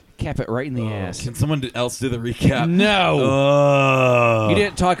recap it right in the ass. Can someone else do the recap? No. You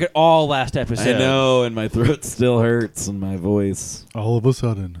didn't talk at all last episode. I know, and my throat still hurts, and my voice. All of a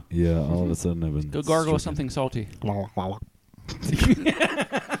sudden. Yeah, all of a sudden I've been. Go gargle with stricken. something salty.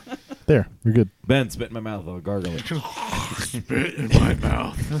 There, you're good. Ben, spit in my mouth. I'll gargle it. Spit in my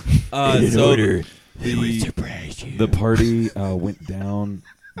mouth. So the party went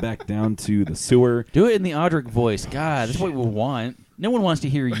back down to the sewer. Do it in the Audric voice. God, that's what we want. No one wants to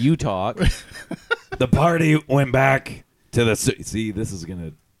hear you talk. The party went back to the sewer. See, this is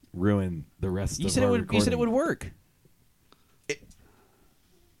gonna ruin the rest. You of said our it would. You said it would work.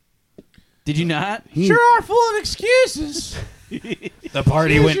 Did you not? Sure are full of excuses. The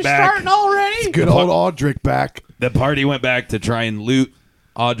party went back. Starting already. Good old Audric back. The party went back to try and loot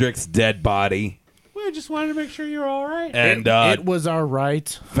Audric's dead body, We just wanted to make sure you were all right. and it was all right.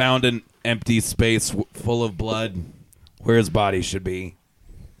 found an empty space full of blood where his body should be.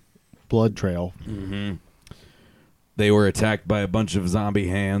 Blood trail. They were attacked by a bunch of zombie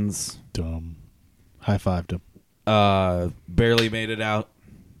hands. Dumb. High-fived him. Barely made it out.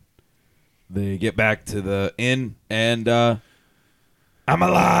 They get back to the inn, and I'm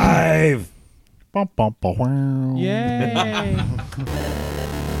alive! Bum, bum, bum, wow. Yay.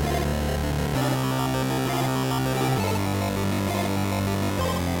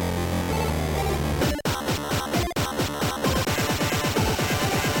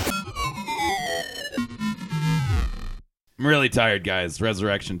 I'm really tired, guys.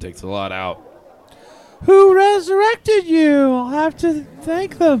 Resurrection takes a lot out. Who resurrected you? I'll have to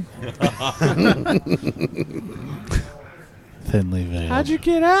thank them. Thinly veiled. How'd you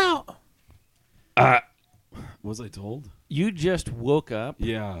get out? Was I told? You just woke up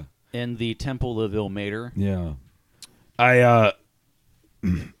Yeah. in the Temple of Ilmater. Yeah. I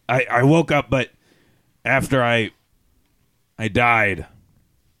woke up, but after I died,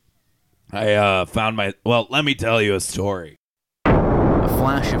 I found my... Well, let me tell you a story. A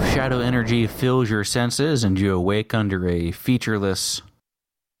flash of shadow energy fills your senses, and you awake under a featureless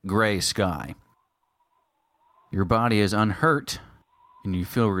gray sky. Your body is unhurt, and you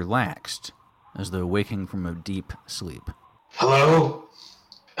feel relaxed, as though waking from a deep sleep. Hello?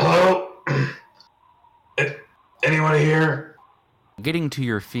 Hello? Anyone here? Getting to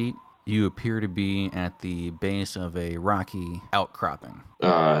your feet, you appear to be at the base of a rocky outcropping.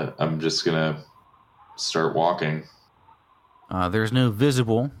 I'm just gonna start walking. There's no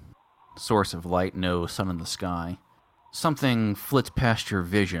visible source of light, no sun in the sky. Something flits past your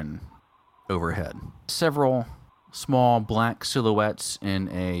vision overhead. Several small black silhouettes in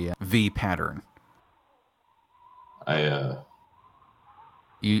a V pattern.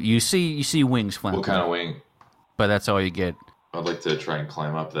 You see wings flapping. What kind of wing? But that's all you get. I'd like to try and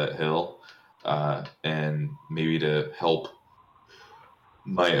climb up that hill, and maybe to help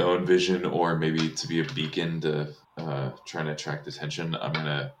my own vision, or maybe to be a beacon to try and attract attention. I'm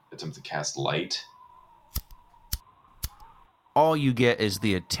gonna attempt to cast light. All you get is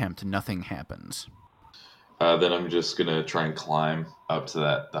the attempt. Nothing happens. Then I'm just gonna try and climb up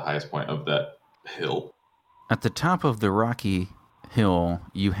to the highest point of that hill. At the top of the rocky hill,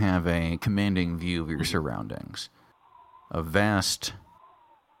 you have a commanding view of your surroundings. A vast,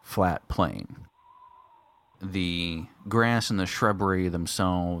 flat plain. The grass and the shrubbery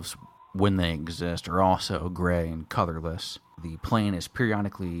themselves, when they exist, are also gray and colorless. The plain is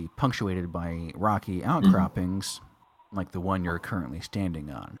periodically punctuated by rocky outcroppings, like the one you're currently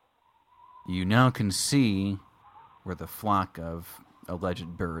standing on. You now can see where the flock of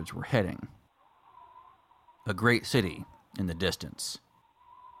alleged birds were heading. A great city in the distance.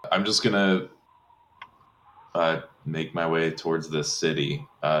 I'm just gonna make my way towards this city.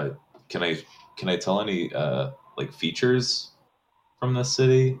 Can I tell any like features from this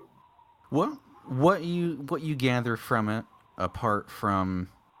city? What you gather from it, apart from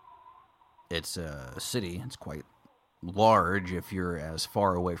it's a city, it's quite large if you're as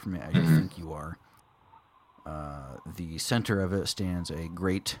far away from it as you think you are. The center of it stands a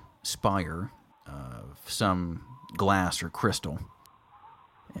great spire of some glass or crystal.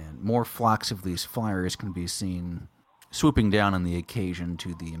 And more flocks of these flyers can be seen swooping down on the occasion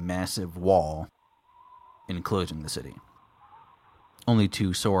to the massive wall enclosing the city, only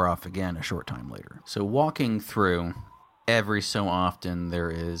to soar off again a short time later. So walking through, every so often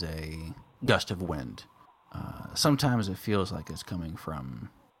there is a gust of wind. Sometimes it feels like it's coming from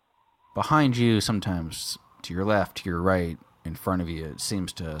behind you, sometimes to your left, to your right, in front of you. It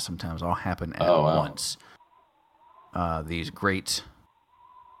seems to sometimes all happen at once. These great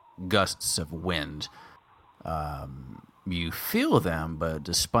gusts of wind. You feel them, but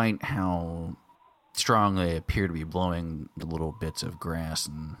despite how strong they appear to be blowing the little bits of grass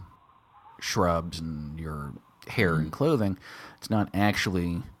and shrubs and your hair and clothing, it's not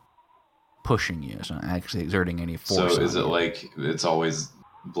actually pushing you. It's not actually exerting any force. So is on it you. like it's always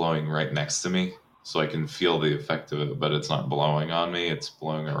blowing right next to me, so I can feel the effect of it, but it's not blowing on me; it's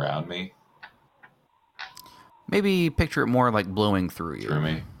blowing around me, Maybe picture it more like blowing through you. through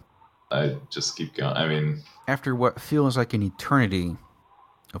me? I just keep going. I mean, After what feels like an eternity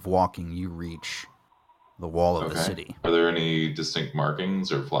of walking, you reach the wall of the okay. city. Are there any distinct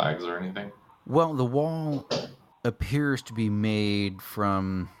markings or flags or anything? Well, the wall appears to be made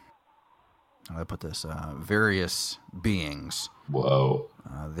from, how do I put this, various beings. Whoa.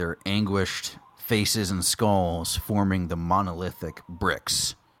 Their anguished faces and skulls forming the monolithic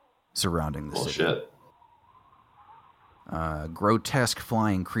bricks surrounding the city. Bullshit. Grotesque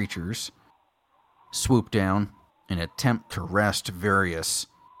flying creatures swoop down and attempt to wrest various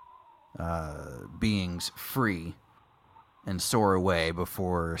beings free and soar away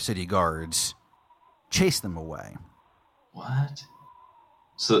before city guards chase them away. What?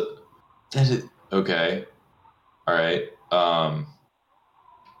 So that is okay. All right. How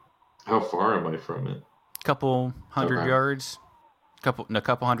far am I from it? Couple hundred Okay. yards, couple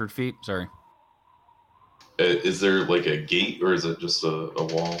 100 feet. Sorry. Is there like a gate or is it just a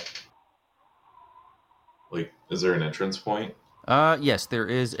wall? Like, is there an entrance point? Yes, there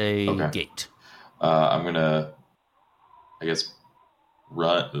is a Okay. gate. I'm gonna, I guess,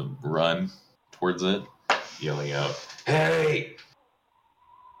 run towards it, yelling out, "Hey,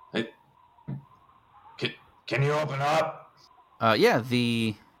 hey, can you open up?" Yeah,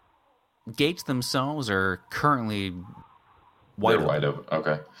 the gates themselves are currently wide They're open. wide open.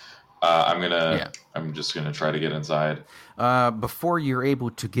 Okay. I'm just gonna try to get inside. Before you're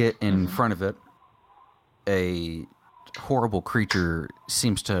able to get in front of it, a horrible creature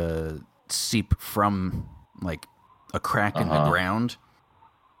seems to seep from like a crack in the ground.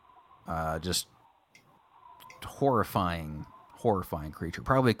 Just horrifying creature.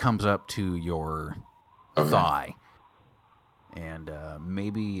 Probably comes up to your Okay. thigh, and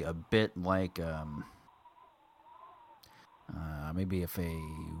maybe a bit like maybe if a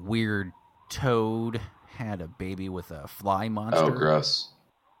weird toad had a baby with a fly monster. Oh, gross.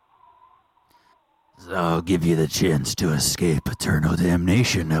 I'll give you the chance to escape eternal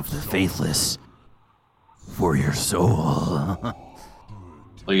damnation of the faithless for your soul.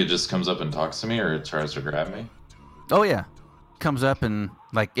 Like it just comes up and talks to me, or it tries to grab me. Oh yeah, comes up and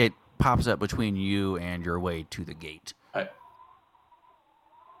like it pops up between you and your way to the gate.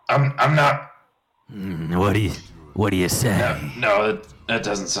 I'm not. What do you say? No, that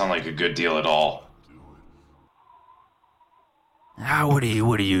doesn't sound like a good deal at all. What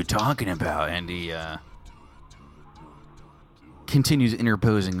are you talking about? And he continues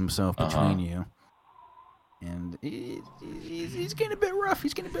interposing himself between you. And he's getting a bit rough.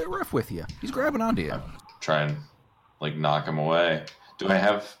 He's getting a bit rough with you. He's grabbing onto you. Try and like knock him away. Do I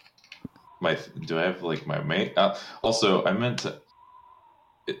have my mate? Also, I meant to.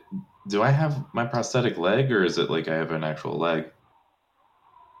 Do I have my prosthetic leg, or is it like I have an actual leg?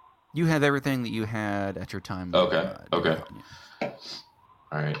 You have everything that you had at your time. Okay. Okay. California.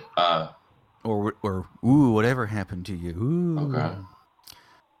 All right. Or whatever happened to you? Ooh.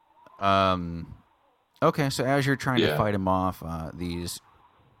 Okay. Okay. So as you're trying to Yeah. fight him off, these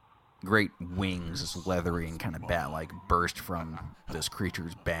great wings, this leathery and kind of bat-like, burst from this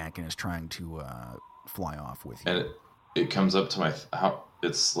creature's back and is trying to fly off with you. And it comes up to my. How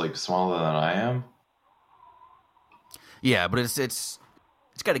it's like smaller than I am. Yeah, but it's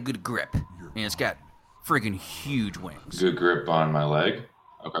got a good grip and it's got friggin' huge wings. Good grip on my leg.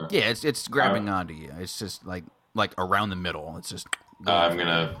 Okay. Yeah, it's grabbing onto you. It's just like around the middle. It's just. I'm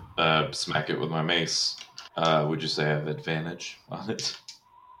gonna smack it with my mace. Would you say I have advantage on it?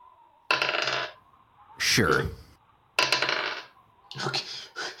 Sure. Okay.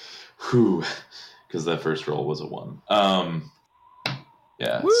 Whew. Because that first roll was a 1.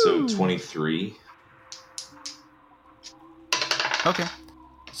 Yeah. So 23. Okay.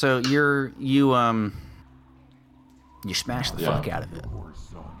 So you smash the fuck out of it.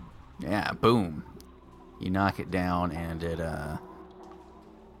 Yeah, boom. You knock it down and it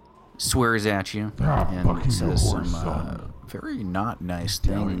swears at you and says some very not nice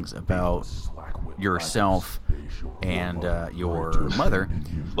things about yourself and your mother.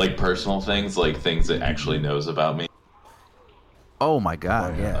 Like personal things, like things it actually knows about me. Oh my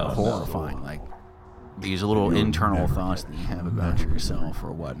god, yeah, horrifying. Like these little internal thoughts that you have about yourself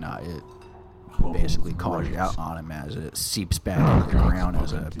or whatnot. It basically calls you out on him as it seeps back into the ground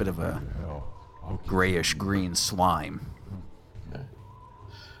as a bit of a grayish green slime.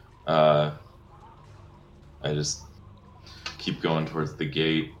 I just keep going towards the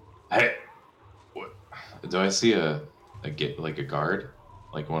gate. Hey, Do I see a like a guard,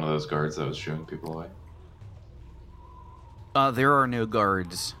 like one of those guards that was shooing people away? There are no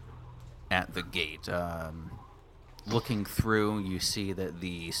guards at the gate. Looking through, you see that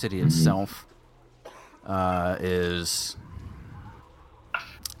the city itself is...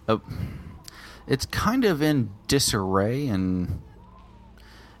 it's kind of in disarray, and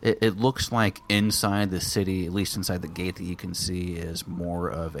it looks like inside the city, at least inside the gate that you can see, is more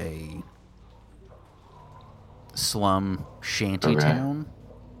of a slum shanty town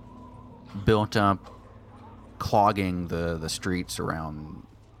built up, clogging the streets around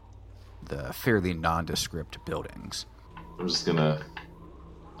the fairly nondescript buildings. I'm just gonna,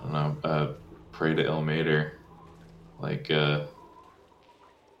 I don't know, pray to Ilmater. Like,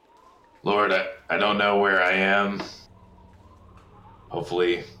 Lord, I don't know where I am.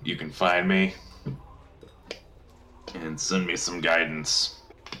 Hopefully you can find me and send me some guidance.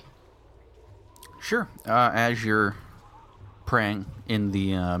 Sure. As you're praying in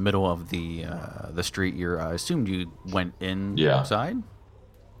the middle of the street, I assumed you went inside?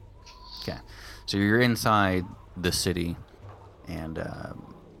 Okay. So you're inside the city, and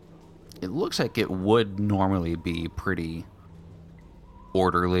it looks like it would normally be pretty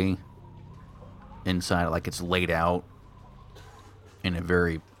orderly inside, like it's laid out in a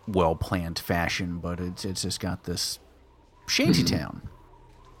very well-planned fashion, but it's just got this shanty town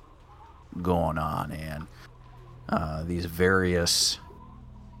going on, and these various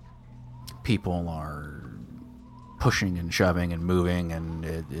people are pushing and shoving and moving, and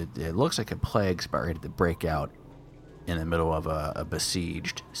it looks like a plague's about ready to break out in the middle of a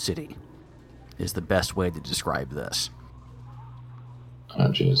besieged city, is the best way to describe this. Oh,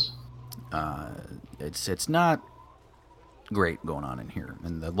 jeez. It's not great going on in here,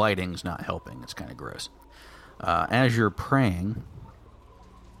 and the lighting's not helping. It's kind of gross. As you're praying,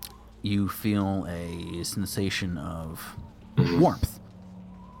 you feel a sensation of warmth,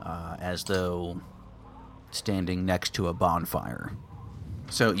 as though standing next to a bonfire.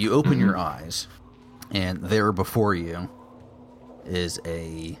 So you open your eyes, and there before you is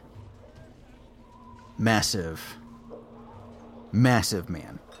a massive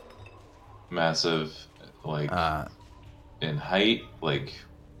man. Massive, like, in height, like...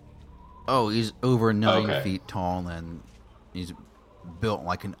 Oh, he's over 9 Okay. feet tall, and he's built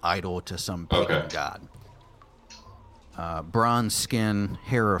like an idol to some pagan Okay. god. Bronze skin,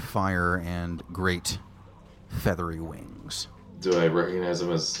 hair of fire, and great feathery wings. Do I recognize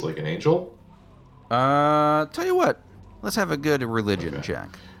him as, like, an angel? Tell you what, let's have a good religion Okay.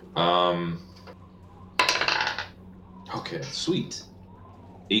 check. Okay, sweet.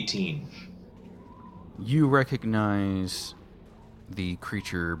 18. You recognize the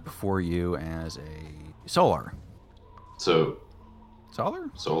creature before you as a Solar. So,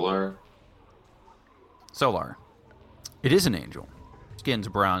 Solar? Solar? It is an angel. Skin's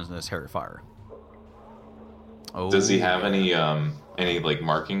bronze and his hair fire. Oh, Does he have any like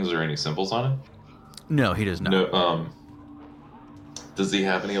markings or any symbols on it? No, he does not. No. Does he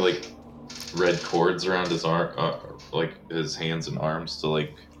have any like red cords around his arm, like his hands and arms to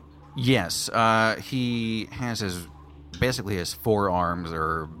like? Yes, he has his forearms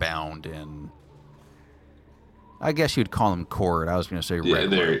are bound in. I guess you'd call them cord. I was going to say red.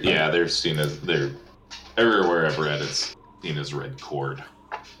 They're seen as they're everywhere I've read. It's seen as red cord.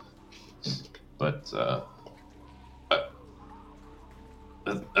 But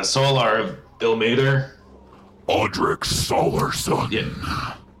a Solar of Ilmater. Audric Solarson.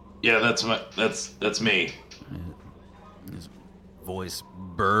 Yeah, that's me. His voice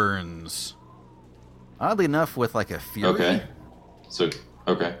burns. Oddly enough, with like a fury. Okay.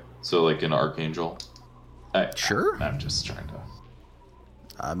 So like an archangel. Sure. I'm just trying to.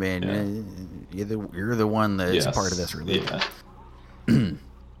 I mean, you're the one that's part of this religion. Yeah.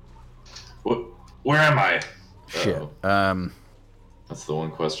 Where am I? Shit. That's the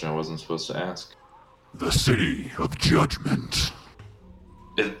one question I wasn't supposed to ask. The City of Judgment.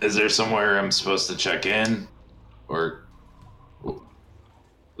 Is there somewhere I'm supposed to check in? Or...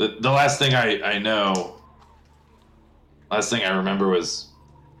 The last thing I know... Last thing I remember was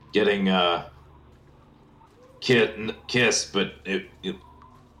getting, kissed, but I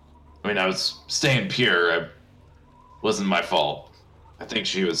mean, I was staying pure. It wasn't my fault. I think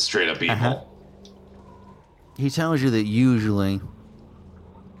she was straight up evil. He tells you that usually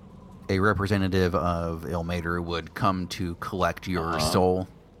a representative of Ilmater would come to collect your soul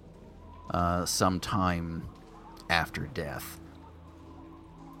sometime after death.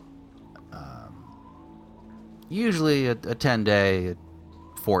 Usually a 10-day,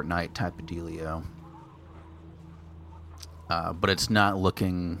 fortnight type of dealio. But it's not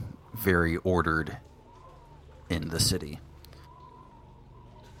looking very ordered in the city.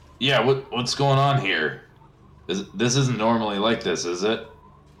 Yeah, what's going on here? This isn't normally like this, is it?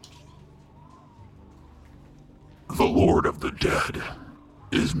 The Lord of the Dead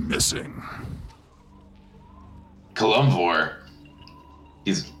is missing. Columvor.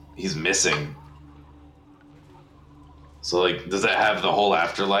 He's missing. So, like, does that have the whole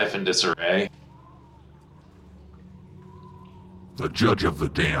afterlife in disarray? The Judge of the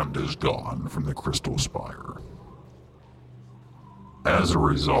Damned is gone from the Crystal Spire. As a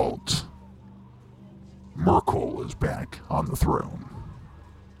result, Merkel is back on the throne.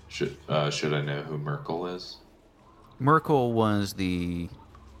 Should I know who Merkel is? Merkel was the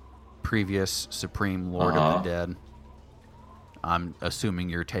previous Supreme Lord of the Dead. I'm assuming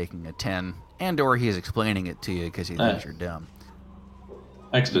you're taking a 10, and/or he's explaining it to you because he thinks you're dumb.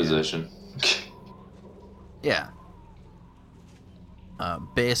 Exposition. Yeah.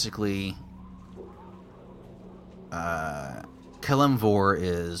 Basically, Kalimvor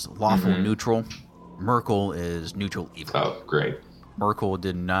is lawful neutral. Merkel is neutral evil. Oh, great. Merkel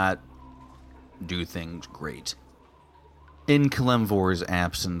did not do things great. In Kalimvor's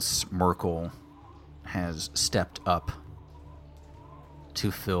absence, Merkel has stepped up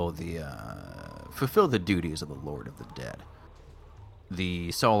to fulfill the duties of the Lord of the Dead.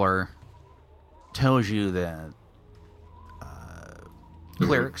 The Solar tells you that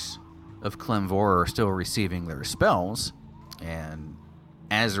clerics of Kalimvor are still receiving their spells, and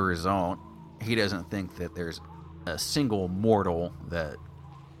as a result, he doesn't think that there's a single mortal that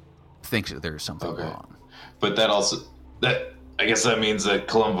thinks that there's something wrong. But I guess that means that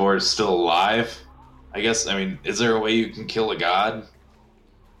Columvor is still alive. Is there a way you can kill a god?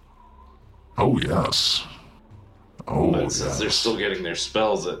 Oh, yes. But since they're still getting their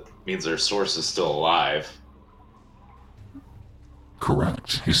spells, that means their source is still alive.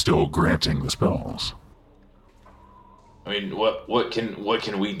 Correct. He's still granting the spells. What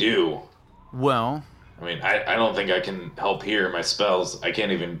can we do? Well, I don't think I can help here. My spells, I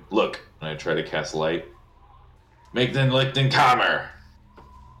can't even look when I try to cast light. Make den Lichten Kammer.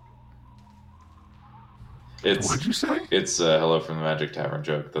 What'd you say? It's Hello from the Magic Tavern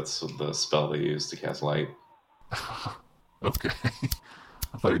joke. That's the spell they use to cast light. Okay.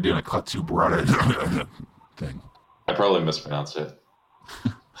 I thought you were doing a Katsubrata thing. I probably mispronounced it.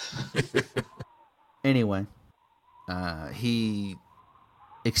 anyway, he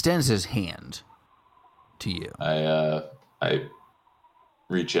extends his hand to you. I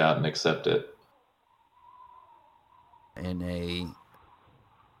reach out and accept it. In a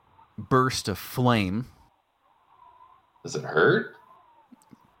burst of flame. Does it hurt?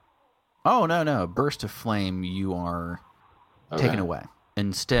 Oh, no. A burst of flame, you are taken away.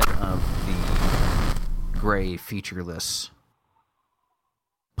 Instead of the gray, featureless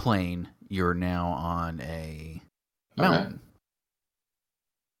plane, you're now on a mountain.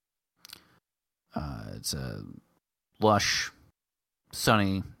 It's a lush,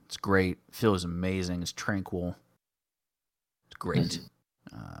 sunny, it's great, feels amazing, it's tranquil. It's great.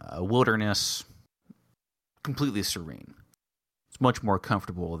 A wilderness, completely serene. It's much more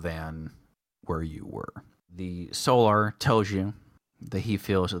comfortable than where you were. The Solar tells you that he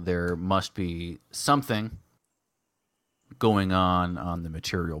feels that there must be something going on the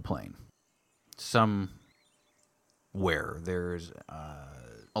material plane. Somewhere there's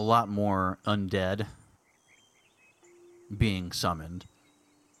a lot more undead being summoned.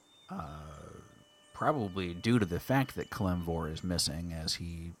 Probably due to the fact that Kalimvor is missing, as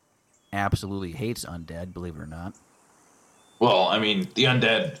he absolutely hates undead, believe it or not. Well, the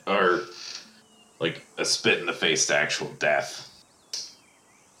undead are like a spit in the face to actual death.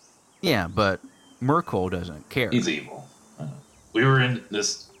 Yeah, but Merkel doesn't care. He's evil. We were in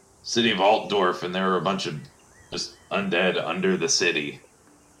this city of Altdorf, and there were a bunch of just undead under the city.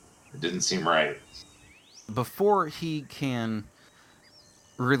 It didn't seem right. Before he can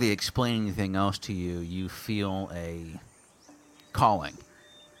really explain anything else to you, you feel a calling.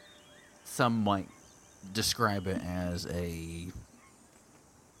 Some might describe it as a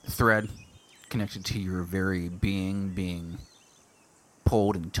thread connected to your very being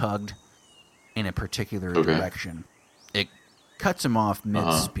pulled and tugged in a particular direction. It cuts him off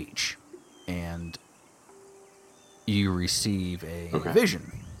mid-speech, and you receive a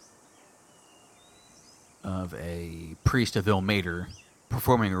vision of a priest of Ilmater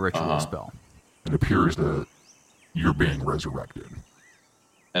performing a ritual spell. It appears that you're being resurrected.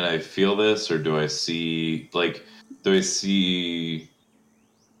 And I feel this, or do I see...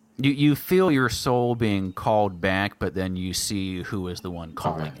 You feel your soul being called back, but then you see who is the one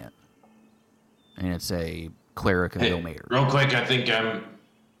calling it. And it's a cleric of Ilmater. Real quick, I think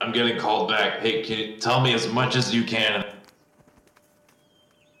I'm getting called back. Hey, can you tell me as much as you can?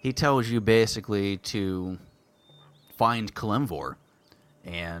 He tells you basically to find Kalimvor,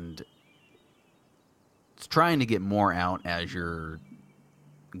 and it's trying to get more out as you're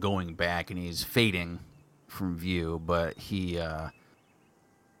going back, and he's fading from view, but he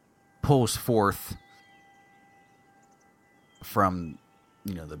pulls forth from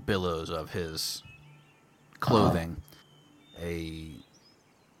the billows of his clothing a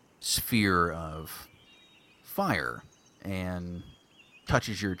sphere of fire and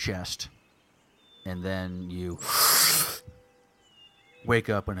touches your chest, and then you wake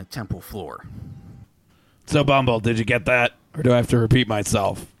up on a temple floor. So, Bumble, did you get that? Or do I have to repeat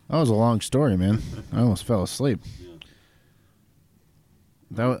myself? That was a long story, man. I almost fell asleep.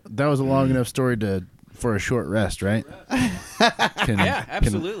 That was a long enough story for a short rest, right? Yeah,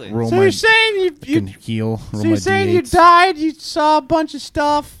 absolutely. Can roll So my, you're saying can heal. Roll so you're my saying you D8s. died, you saw a bunch of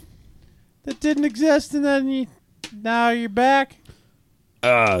stuff that didn't exist, and then now you're back?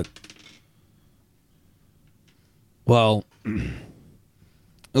 Well,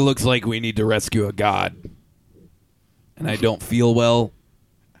 it looks like we need to rescue a god. And I don't feel well.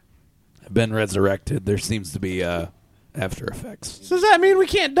 I've been resurrected. There seems to be after effects. So does that mean we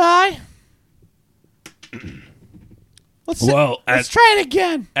can't die? Let's try it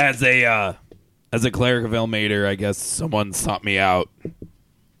again. As a cleric of Elmater, I guess someone sought me out.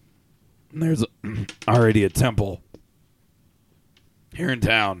 And there's already a temple here in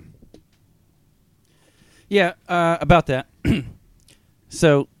town. Yeah, about that.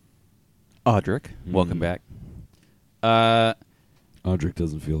 So, Audric, welcome back. Audric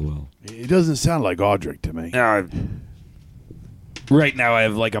doesn't feel well. It doesn't sound like Audric to me. Right now I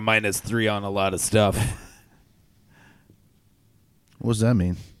have like a -3 on a lot of stuff. What does that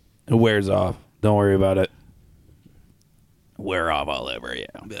mean? It wears off. Don't worry about it. Wear off all over you.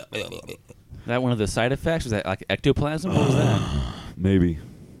 That one of the side effects? Was that like ectoplasm? What was that? Maybe.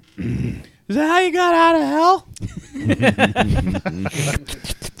 Is that how you got out of hell?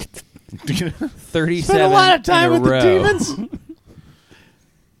 37 Spent a lot of time in with a row. the demons?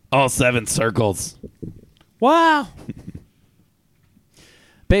 All 7 circles. Wow.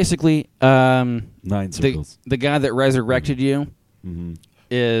 Basically, 9 circles. the guy that resurrected you Mm-hmm.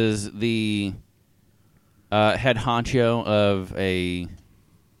 is the head honcho of a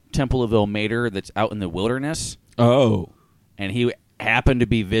Temple of Ilmater that's out in the wilderness, Oh. and he happened to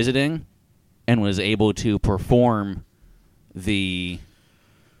be visiting and was able to perform the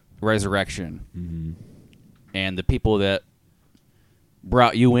resurrection. Mm-hmm. And the people that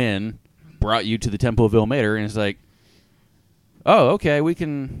brought you to the Temple of Ilmater, and it's like, oh, okay, we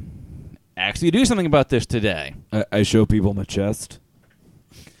can actually do something about this today. I show people my chest.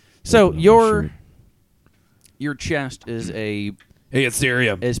 So Open up my shirt. your chest is Hey, it's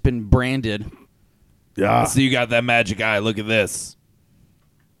Syrium. it's been branded. Yeah. So you got that magic eye. Look at this.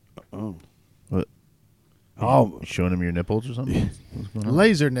 What? Oh, You showing him your nipples or something? What's going on?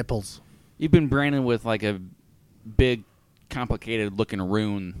 Laser nipples. You've been branded with like a big, complicated looking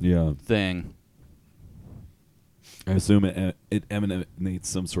rune Yeah. thing. I assume it emanates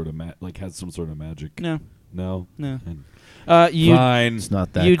some sort of has some sort of magic. No. No. No. And You fine. It's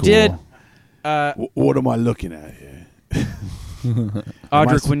not that you cool. did, what am I looking at here?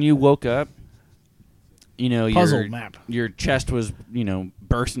 Audric, when you woke up, Puzzle map. your chest was,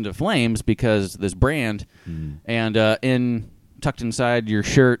 burst into flames because this brand, and tucked inside your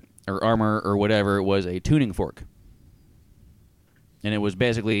shirt or armor or whatever it was, a tuning fork. And it was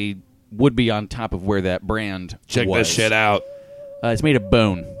basically would be on top of where that brand Check was. this shit out. It's made of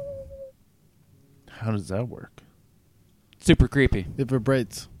bone. How does that work? Super creepy. It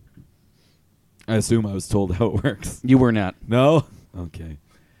vibrates. I assume I was told how it works. You were not. No? Okay.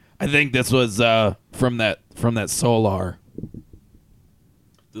 I think this was from that solar.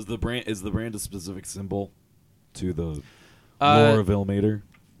 Is the brand a specific symbol to the lore of Ilmater?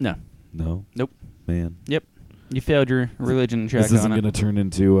 No. No. Nope. Man. Yep. You failed your religion check This isn't on it. going to turn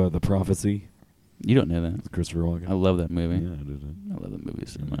into the prophecy. You don't know that. With Christopher Walken. I love that movie. Yeah, I did it. I love that movie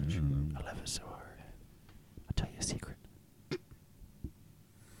so much. I don't know. I love it so hard. I'll tell you a secret.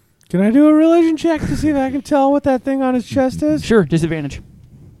 Can I do a religion check to see if I can tell what that thing on his chest is? Sure, disadvantage.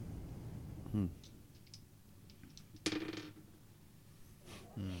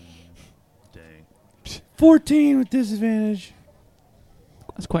 14 with disadvantage.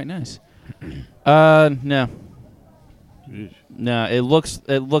 That's quite nice. No. No, it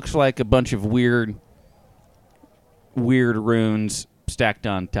looks like a bunch of weird runes stacked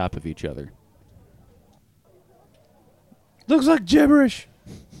on top of each other. Looks like gibberish.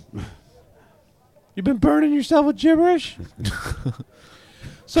 You been burning yourself with gibberish?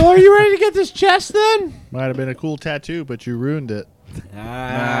 So are you ready to get this chest then? Might have been a cool tattoo, but you ruined it. I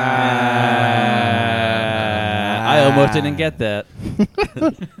almost didn't get that.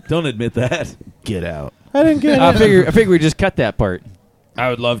 Don't admit that. Get out. I didn't get I it. figure we just cut that part. I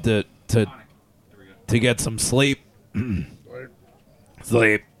would love to get some sleep.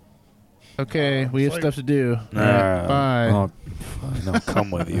 Sleep. Okay, we have stuff to do. Bye. Fine, I'll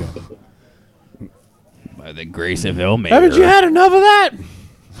come with you. By the grace of Elmater. Haven't you had enough of that?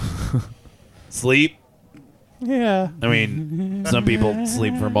 Sleep? Yeah. I mean, some people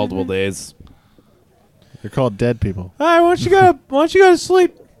sleep for multiple days. They're called dead people. All right, why don't you go to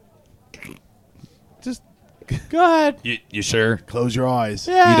sleep? Just go ahead. You sure? Close your eyes.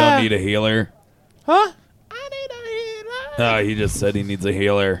 Yeah. You don't need a healer? Huh? I need a healer. He just said he needs a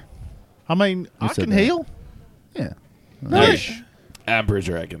healer. I mean, I said can that? heal. Yeah. I'm pretty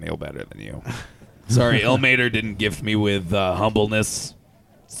sure I can heal better than you. Sorry, Elmater didn't gift me with humbleness.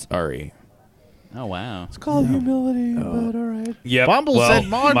 Sorry. Oh, wow. It's called humility, but all right. Yep. Bumble well, said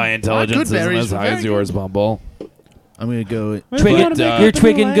my intelligence good isn't berries as were high very as yours, Bumble. I'm gonna go. Maybe you wanna make up You're a new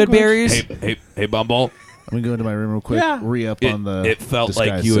twigging good language. berries? Hey, Bumble. I'm gonna go into my room real quick. Yeah. Re-up It, on the. it felt like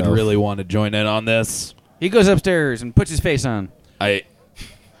disguise you would self. really want to join in on this. He goes upstairs and puts his face on. I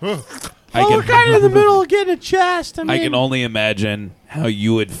Well, we're kind of in the middle of getting a chest. I mean, I can only imagine how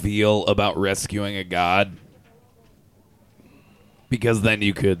you would feel about rescuing a god. Because then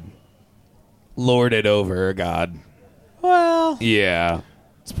you could lord it over a god. well, Yeah.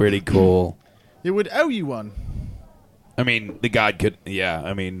 It's pretty cool. It would owe you one I mean, the god could. Yeah,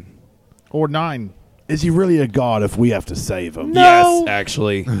 I mean. or 9. Is he really a god if we have to save him? No. Yes,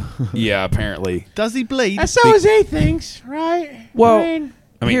 actually. Yeah, apparently. Does he bleed? that's how his he thinks, right? Well, I mean,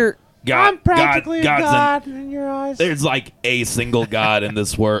 I mean, Here, God, I'm practically a God's god in your eyes. there's like a single god in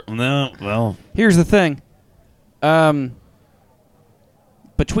this world. No, well. here's the thing.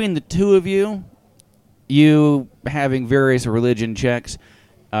 Between the two of you, you having various religion checks,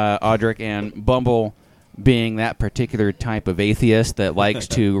 Audric and Bumble being that particular type of atheist that likes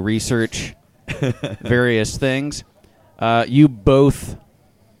to research various things, you both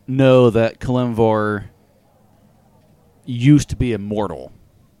know that Kalimvor used to be immortal.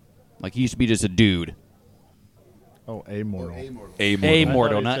 Like, he used to be just a dude. Oh, amoral.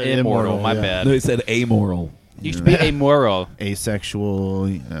 Amoral, not immortal. My yeah. bad. No, he said amoral. He used to be amoral. Asexual.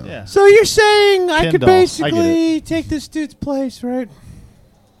 You know. Yeah. So you're saying I could Kindle. I get basically take this dude's place, right?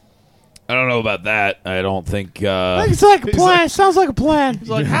 I don't know about that. I don't think. I think it's like a plan. Sounds like a plan. He's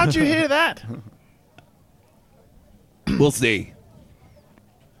like, how'd you hear that? We'll see.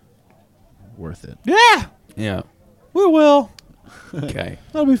 Worth it. Yeah, Yeah. we will. Okay.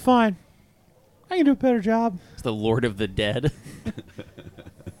 That'll be fine. I can do a better job. It's the Lord of the Dead.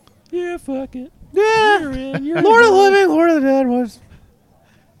 Yeah, fuck it. Yeah, Lord of the Living, Lord of the Dead was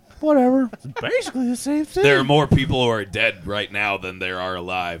whatever. It's basically the same thing. There are more people who are dead right now than there are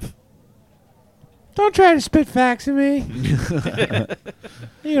alive. Don't try to spit facts at me.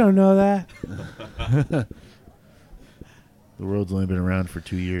 You don't know that. The world's only been around for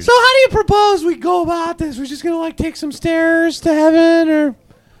 2 years. So how do you propose we go about this? We're just gonna like take some stairs to heaven or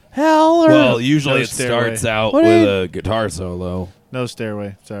hell or Well, usually No it stairway. starts out What with do a guitar solo. No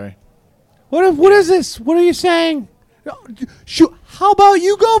stairway. Sorry. what is this? What are you saying? Shoot, how about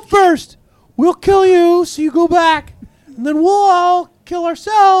you go first? We'll kill you, so you go back, and then we'll all kill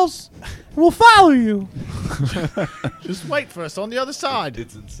ourselves, and we'll follow you. Just wait for us on the other side.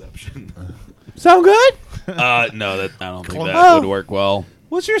 It's Inception. Sound good? No, that I don't think that Oh. would work well.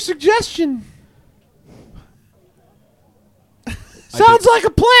 What's your suggestion? Sounds like a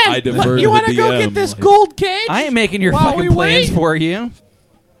plan. I defer to you the want to go DM, get this like- gold cage? I ain't making your While we fucking plans wait? for you.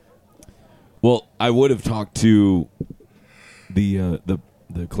 Well, I would have talked to the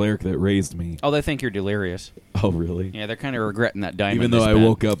cleric that raised me. Oh, they think you're delirious. Oh, really? Yeah, they're kind of regretting that diamond. Even though I spent.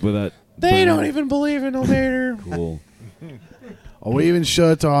 woke up with that. They burn. don't even believe in Elmater. Cool. Oh, we even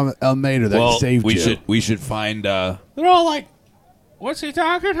showed it to Elmater that Well, saved we you. should find They're all like, "What's he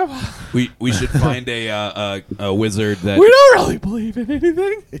talking about?" we should find a wizard that We don't really believe in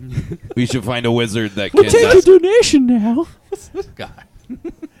anything. we should find a wizard that We'll can. take a donation now. God.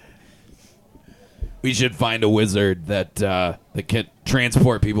 We should find a wizard that that can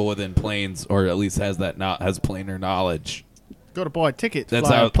transport people within planes, or at least has has planar knowledge. Go to buy a ticket. That's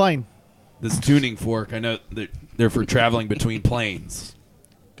Fly on how- a plane. This tuning fork, I know they're for traveling between planes.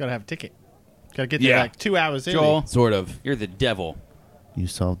 Gotta have a ticket. Gotta get there Yeah. like 2 hours early. Joel, Sort of. you're the devil. You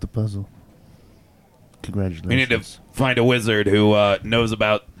solved the puzzle. Congratulations. We need to find a wizard who knows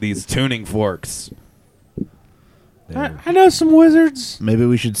about these tuning forks. I know some wizards. Maybe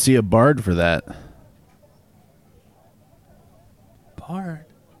we should see a bard for that. Bard.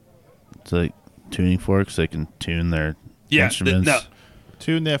 So like tuning forks, they can tune their instruments.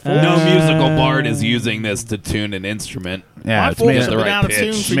 Tune their No musical bard is using this to tune an instrument. Yeah, My it's forks made, have the been right out of pitch. tune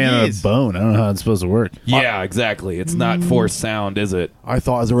it's for made out years. of bone. I don't know how it's supposed to work. Yeah, exactly. It's not forced sound, is it? I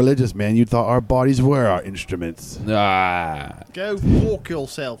thought as a religious man, you thought our bodies were our instruments. Ah, Go fork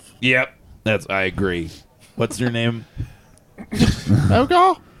yourself. yep. I agree. What's your name? Okay.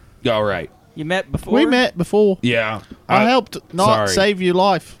 All right. You met before? We met before. Yeah. I helped not sorry. save your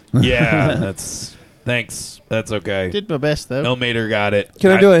life. Yeah, that's. Thanks. That's okay. Did my best though. Elmater got it.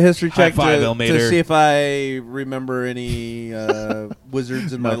 Can I do a history high check five, to Elmater. see if I remember any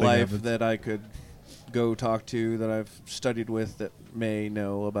wizards in my Nothing life happens. that I could go talk to that I've studied with that may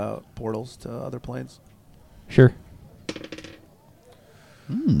know about portals to other planes? Sure.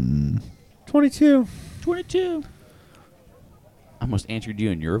 22. 22. I almost answered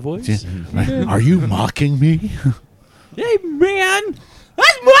you in your voice. Are you mocking me? Hey, man!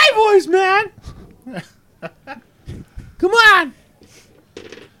 That's my voice, man. Come on.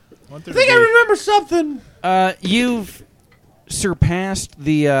 I think I remember something. You've surpassed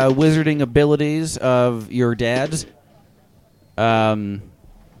the wizarding abilities of your dad's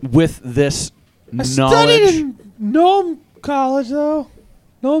with this I studied knowledge. in Gnome College, though.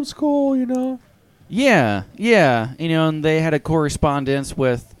 Gnome School, you know. Yeah. You know, and they had a correspondence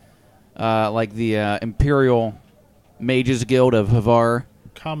with like the Imperial Mages Guild of Havar.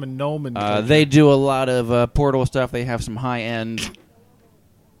 Common gnome and They do a lot of portal stuff. They have some high-end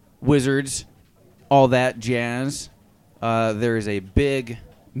wizards, all that jazz. There is a big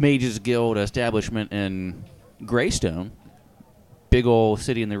Mages Guild establishment in Greystone, big old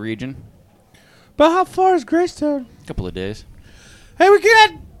city in the region. But how far is Greystone? A couple of days. Hey, we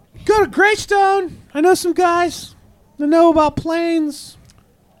could go to Greystone. I know some guys that know about planes.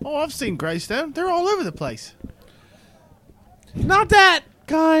 Oh, I've seen Greystone. They're all over the place. Not that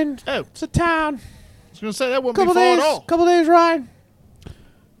kind. Oh. It's a town. I was going to say, that wouldn't Couple be far days. at all. Couple days ride.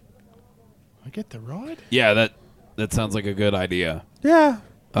 I get the ride? Yeah, that sounds like a good idea. Yeah. You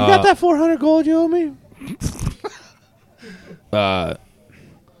got that 400 gold you owe me? I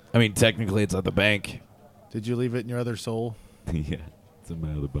mean, technically, it's at the bank. Did you leave it in your other soul? Yeah, it's in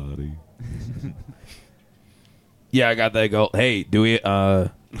my other body. Yeah, I got that gold. Hey, do we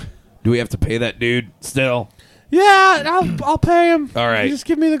have to pay that dude still? Yeah, I'll pay him. All right. You just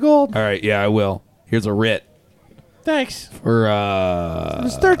give me the gold. All right, yeah, I will. Here's a writ Thanks. for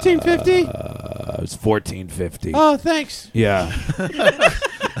It's $13.50. it's $14.50. Oh, thanks. Yeah,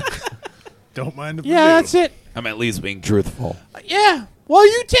 Don't mind if Yeah, that's it. I'm at least being truthful. Yeah. Well,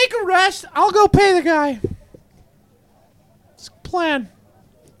 you take a rest. I'll go pay the guy. It's a plan.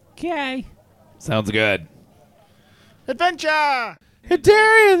 Okay. Sounds good. Adventure! Hey,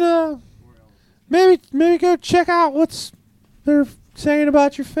 Darian, maybe go check out what's they're saying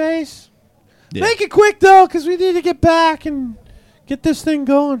about your face. Yeah. Make it quick, though, because we need to get back and get this thing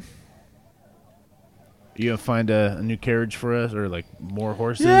going. You gonna find a new carriage for us, or like more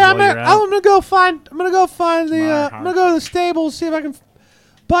horses? Yeah, while you're out? I'm gonna go find the. My I'm gonna go to the stables, see if I can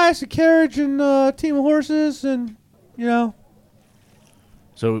buy us a carriage and a team of horses, and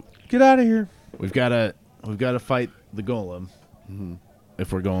So get out of here. we've got to fight the golem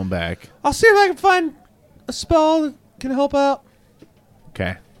if we're going back. I'll see if I can find a spell that can help out.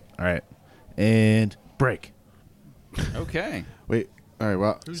 Okay. All right. And break. Okay. Wait. All right.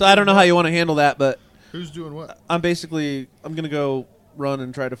 Well, So I don't know how you want to handle that, but Who's doing what? I'm gonna go run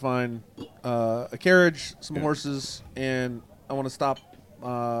and try to find a carriage, some horses, and I want to stop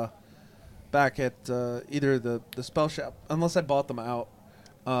back at either the spell shop, unless I bought them out.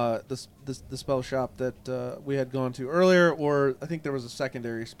 The spell shop that we had gone to earlier, or I think there was a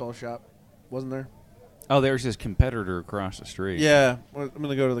secondary spell shop, wasn't there? Oh, there's this competitor across the street. Yeah, I'm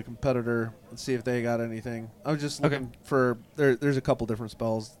gonna go to the competitor and see if they got anything. I was just looking for there's a couple different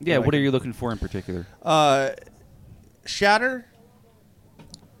spells. Yeah, that I what are can- you looking for in particular? Shatter,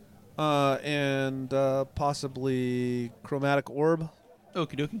 and possibly Chromatic Orb.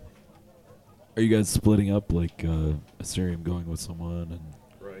 Okie dokie. Are you guys splitting up, like Assyrium going with someone and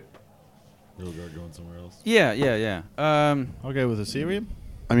Ilgar going somewhere else? Yeah. I'll go with Assyrium.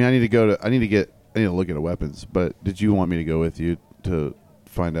 I mean, I need to look at weapons. But did you want me to go with you to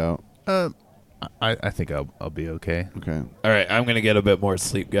find out? I think I'll be okay. Okay. All right, I'm gonna get a bit more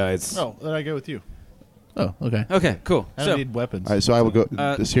sleep, guys. Oh, then I go with you. Oh, okay. Okay, cool. I So don't need weapons. All right. So I will go.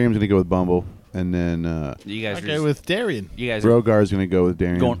 The Syrium's going to go with Bumble, and then you guys I are go with Darian. you guys are Rogar's going to go with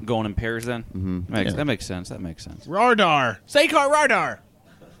Darian. going in pairs then? Mhm. That makes sense. That makes sense. Rardar. Sakar Rardar.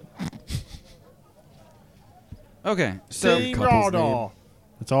 Okay, so Say couple's Rardar.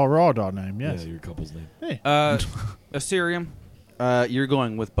 It's all Rardar name, yes. Yeah, your couple's name. Hey. Assyrium, you're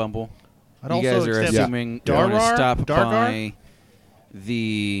going with Bumble. I'd You also guys are accept assuming you want to Dargar? stop Dargar?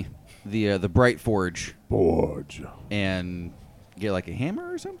 by the Bright Forge Forge. and get like a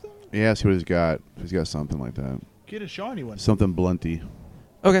hammer or something. Yeah, see what he's got. He's got something like that. Get a shiny one. Something blunty.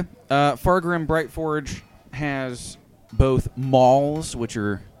 Okay. Fargrim Bright Forge has both mauls, which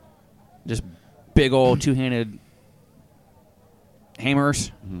are just big old two-handed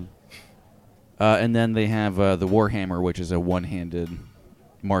hammers, and then they have the Warhammer, which is a one-handed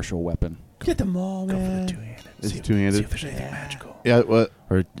martial weapon. Get them all, man. It's two-handed. See if there's anything magical. Yeah, what?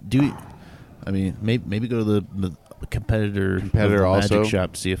 Or do we? I mean, maybe go to the competitor of Competitor the also? magic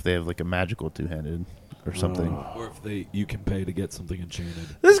shop to see if they have like a magical two-handed or something. Or if you can pay to get something enchanted.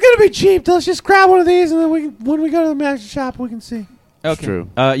 This is gonna be cheap. Let's just grab one of these, and then when we go to the magic shop, we can see. Okay. True.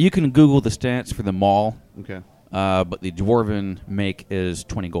 You can Google the stats for the maul, Okay. but the dwarven make is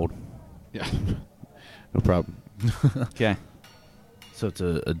 20 gold. Yeah. No problem. Okay. So it's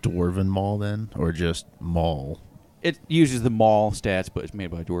a dwarven mall then, or just mall? It uses the maul stats, but it's made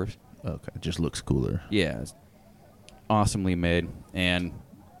by dwarves. Okay, it just looks cooler. Yeah, it's awesomely made, and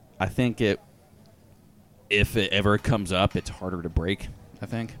I think if it ever comes up, it's harder to break. I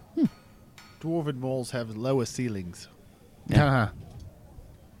think. Dwarven malls have lower ceilings. Yeah.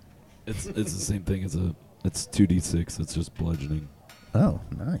 It's the same thing as it's 2d6. It's just bludgeoning. Oh,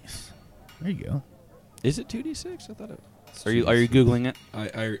 nice. There you go. Is it 2d6? I thought it. Are you googling it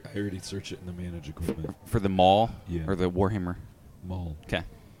I already searched it in the manage equipment. for the maul Yeah. or the Warhammer? Maul. Okay.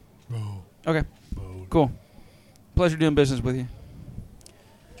 Okay. Cool. Pleasure doing business with you.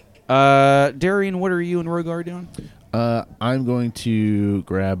 Darian, what are you and Rogar doing? I'm going to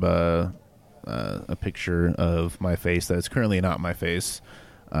grab a picture of my face that's currently not my face,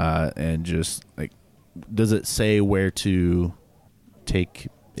 and just like, does it say where to take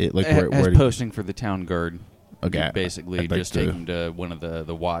it? Like As where posting for the town guard. Okay, You basically I'd like just to- take him to one of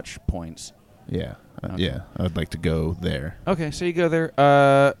the watch points. Yeah, Okay. yeah. I'd like to go there. Okay, so you go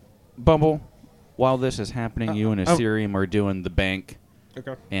there. Bumble, while this is happening, you and Assyrium are doing the bank.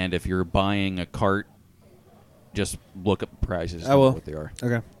 Okay. And if you're buying a cart, just look up the prices. I will. What they are.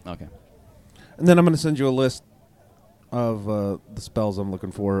 Okay. Okay. And then I'm going to send you a list of the spells I'm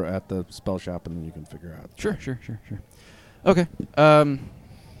looking for at the spell shop, and then you can figure out. Sure. Okay.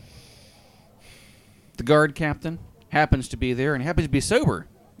 The guard captain happens to be there and happens to be sober.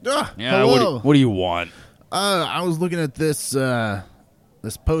 Yeah. hello. What do you want? I was looking at this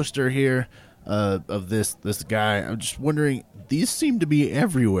this poster here of this guy. I'm just wondering. These seem to be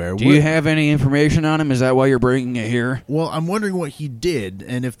everywhere. Do you have any information on him? Is that why you're bringing it here? Well, I'm wondering what he did,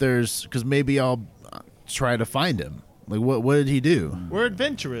 and if there's, because maybe I'll try to find him. Like, what did he do? We're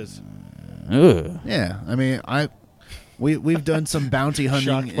adventurers. Ugh. Yeah, I mean, we've done some bounty hunting.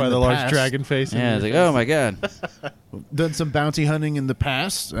 Shocked by in the the large past. dragon face. Yeah, it's like, oh my god. Done some bounty hunting in the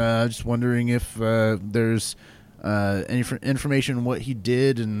past. Just wondering if there's any information on what he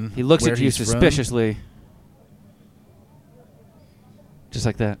did and He looks where at you he's from. suspiciously. Just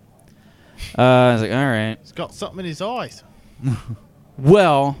like that. I was like, all right. He's got something in his eyes.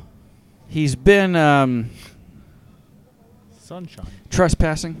 Well, he's been Sunshine.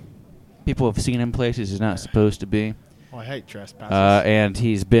 trespassing. People have seen him places he's not supposed to be. Oh, I hate trespassers. And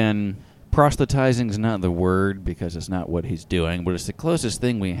he's been proselytizing is not the word because it's not what he's doing, but it's the closest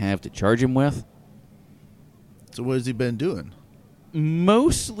thing we have to charge him with. So what has he been doing?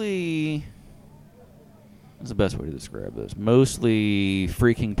 Mostly, that's the best way to describe this. Mostly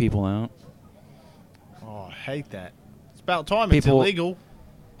freaking people out. Oh, I hate that. It's about time it's People- illegal.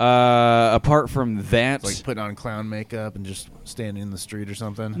 Apart from that, Like putting on clown makeup and just standing in the street or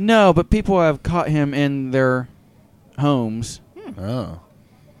something? no, but people have caught him in their homes. Oh.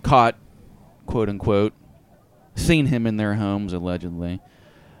 Caught, quote unquote, seen him in their homes allegedly,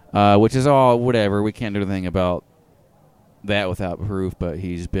 which is all whatever. We can't do anything about that without proof. But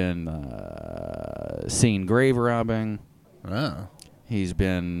he's been seen grave robbing. Oh. He's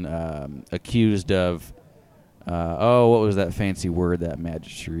been accused of what was that fancy word that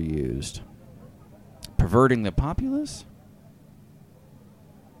magistrate used? Perverting the populace?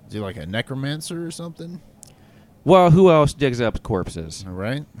 Is he like a necromancer or something? Well, who else digs up corpses? All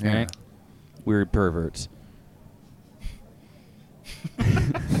right. Right? Weird perverts.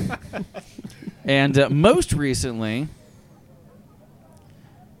 And most recently,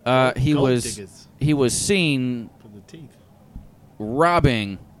 he Gold was diggers seen for the teeth.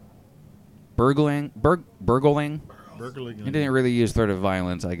 robbing, burgling. Burgling. He didn't really use threat of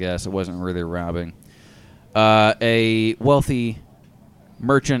violence, I guess. It wasn't really robbing. A wealthy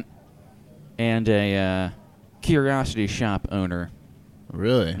merchant and a curiosity shop owner.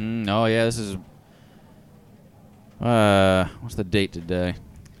 Really? Oh, yeah, this is... what's the date today?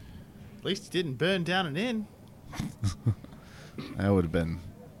 At least it didn't burn down an inn. That would have been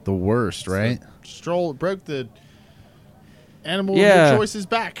the worst, right? Stroll broke the animal Yeah. of your choice's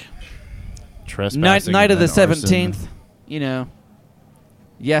back. Trespassing. Night of and the then arson. 17th. You know,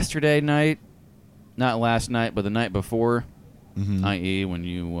 yesterday night, not last night, but the night before, Mhm. i.e., when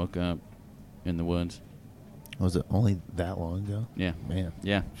you woke up in the woods. Was it only that long ago? Yeah. Man.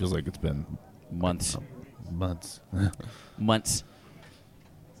 Yeah. Feels like it's been Months. months. Months.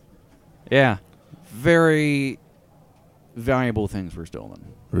 Yeah. Very valuable things were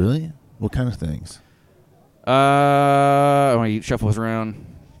stolen. Really? What kind of things? When he shuffles around,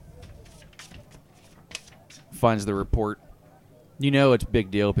 finds the report. You know it's a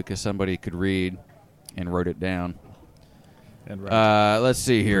big deal because somebody could read and wrote it down. And Let's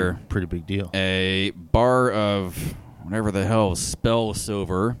see here. Pretty big deal. A bar of whatever the hell spell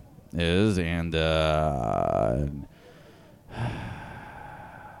silver is, and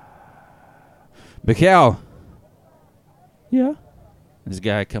Mikhail. Yeah. This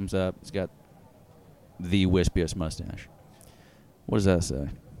guy comes up. He's got the wispiest mustache. What does that say?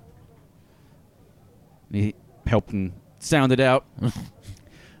 He helped him sound it out.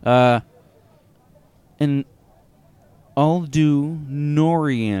 And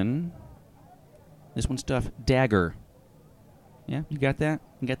Aldunorian. This one's tough. Dagger. Yeah, you got that?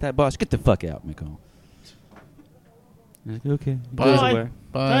 You got that, boss? Get the fuck out, Mikhail. Like, okay. He goes Bye. away.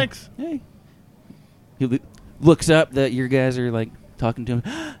 Bye. Thanks. Hey. He looks up that your guys are like talking to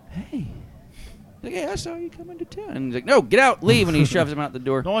him. Hey. Like, hey, I saw you come into town. And he's like, no, get out, leave. And he shoves him out the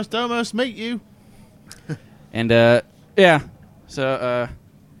door. Nice to almost meet you. And, yeah. So,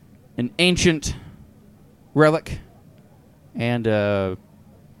 an ancient relic and a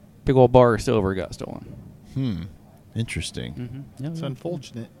big old bar of silver got stolen. Interesting. Mm-hmm. It's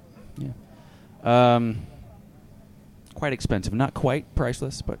unfortunate. Yeah. Quite expensive. Not quite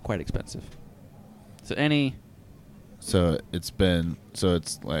priceless, but quite expensive. So So it's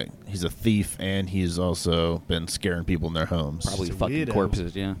like he's a thief and he's also been scaring people in their homes. probably It's a fucking weirdo.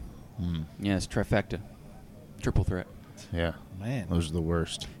 corpses, yeah. Hmm. Yeah, it's trifecta. Triple threat. Yeah. Man. Those are the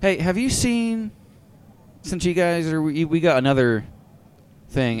worst. Hey, have you seen, since you guys are, we got another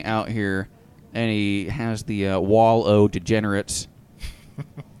thing out here, and he has the Wall O Degenerates,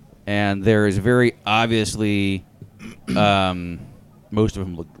 and there is very obviously, most of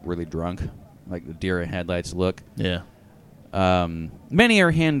them look really drunk, like the deer in headlights look. Yeah. Many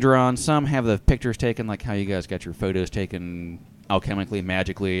are hand-drawn. Some have the pictures taken, like how you guys got your photos taken alchemically,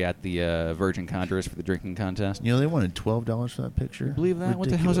 magically at the Virgin Conjurers for the drinking contest. You know, they wanted $12 for that picture. You believe that? What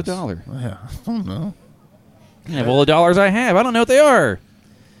the hell's a dollar? Yeah, I don't know. Yeah, well, the dollars I have, I don't know what they are.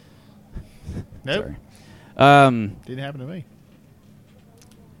 Nope. Sorry. Didn't happen to me.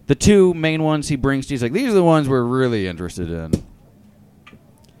 The two main ones he brings to you, he's like, these are the ones we're really interested in.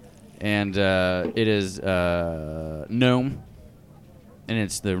 And it is Gnome. And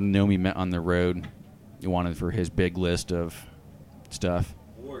it's the gnome he met on the road. He wanted for his big list of stuff.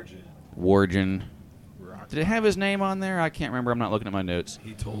 Wargen. Did it have his name on there? I can't remember. I'm not looking at my notes.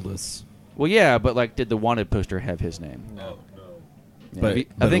 He told us. Well, yeah, but like, did the wanted poster have his name? No. Yeah, But-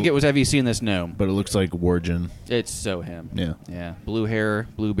 I think it was, have you seen this gnome? But it looks like Wargen. It's so him. Yeah. Yeah. Blue hair,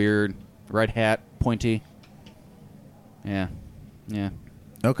 blue beard, red hat, pointy. Yeah. Yeah.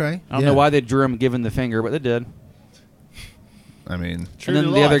 Okay. I don't know why they drew him giving the finger, but they did. I mean, And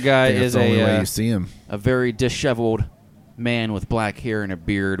then the other guy I think is that's the only way a you see him. a very disheveled man with black hair and a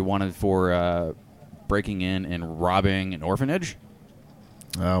beard, wanted for breaking in and robbing an orphanage.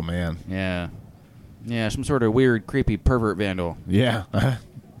 Oh man. Yeah. Yeah, some sort of weird, creepy pervert vandal. Yeah.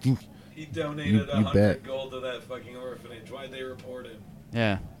 He donated You bet. gold to that fucking orphanage. Why'd they report him?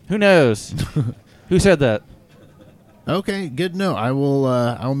 Yeah. Who knows? Who said that? Okay, good to know. I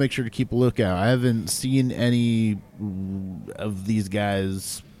will make sure to keep a lookout. I haven't seen any of these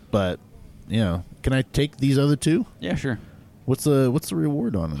guys, but you know, can I take these other two? Yeah, sure. What's the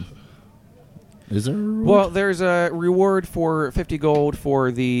reward on them? Is there a reward? Well, there's a reward for 50 gold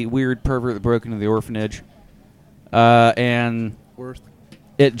for the weird pervert that broke into the orphanage. And Worth.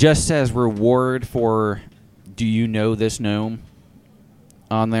 it just says reward for do you know this gnome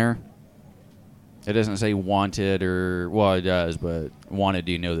on there. It doesn't say wanted or, well, it does, but wanted,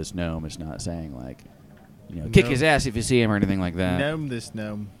 do you know this gnome? It's not saying, like, you know, kick his ass if you see him or anything like that. Gnome this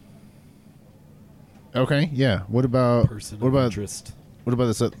gnome. Okay, yeah. What about Person what of about interest. what about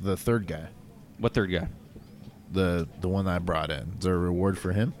this the third guy? What third guy? The one that I brought in. Is there a reward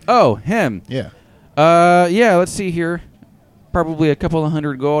for him? Oh, him. Yeah. Yeah, let's see here. Probably a couple of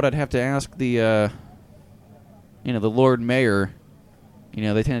 100 gold. I'd have to ask the, the Lord Mayor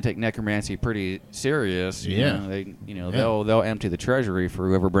they tend to take necromancy pretty serious. Yeah. They'll empty the treasury for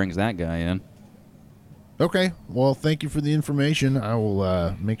whoever brings that guy in. Okay. Well, thank you for the information. I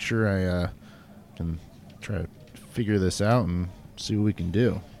will make sure I can try to figure this out and see what we can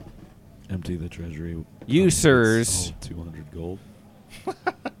do. Empty the treasury. You, It's sirs. all 200 gold. Are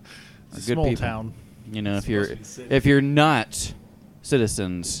It's good a small people. town. If you're not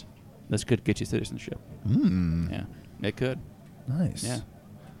citizens, this could get you citizenship. Yeah, it could. Nice. Yeah.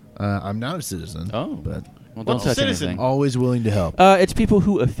 I'm not a citizen. Oh. But Well, don't What's touch citizen? anything. always willing to help. It's people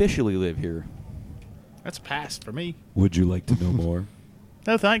who officially live here. That's past for me. Would you like to know more?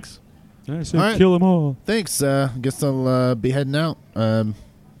 No thanks. I said All right. kill them all. Thanks. Guess I'll be heading out.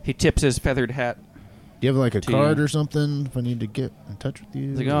 He tips his feathered hat. Do you have like a To card you. or something if I need to get in touch with you?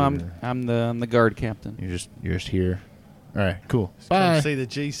 He's like, oh, or- I'm the guard captain. You're just here. All right, cool. Come Bye. see the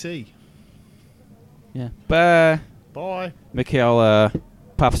GC. Yeah. Bye. Bye. Mikhail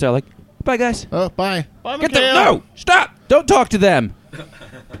pops out like, bye guys. Oh, bye. Bye, Get Mikhail. no! Stop! Don't talk to them.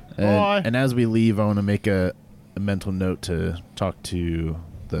 Bye. And as we leave, I want to make a mental note to talk to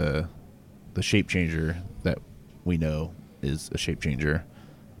the shape changer that we know is a shape changer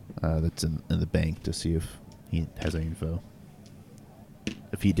that's in the bank to see if he has any info.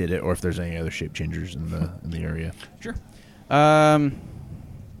 If he did it, or if there's any other shape changers in the area. Sure.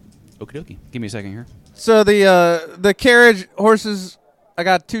 Okie dokie. Give me a second here. So the carriage horses, I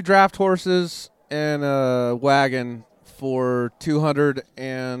got 2 draft horses and a wagon for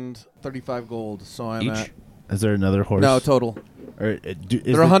 235 gold. So I'm Each? at Is there another horse? no total. Or,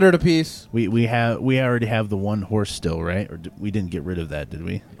 They're 100 apiece. We already have the one horse still, right? Or we didn't get rid of that, did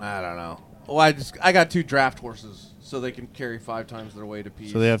we? I don't know. Well, I got 2 draft horses, so they can carry 5 times their weight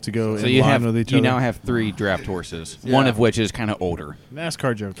apiece. So they have to go So in you line have with each you other. now have 3 draft horses. Yeah. One of which is kind of older.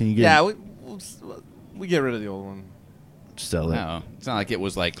 NASCAR joke. Can you get Yeah, we get rid of the old one. sell it? No, it's not like it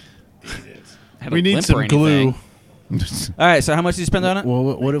was like. had a We need limp some or anything. glue. All right, so how much did you spend on it? Well,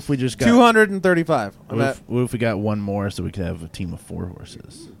 what if we just got 235. I'm What at if we got one more so we could have a team of 4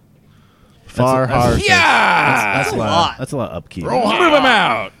 horses? Far hard. Yeah, That's a lot. That's a lot of upkeep. move them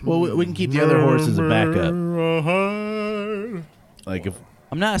out. Well, we can keep the other horse as a backup. Like if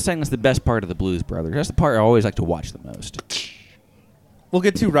I'm not saying that's the best part of the Blues Brothers. That's the part I always like to watch the most. we'll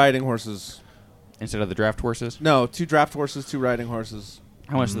get 2 riding horses. Instead of the draft horses. No, 2 draft horses, 2 riding horses.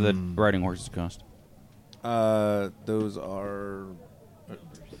 How much do the riding horses cost? Those are,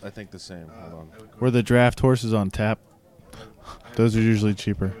 I think, the same. Hold on. Were the draft horses on tap? Those are usually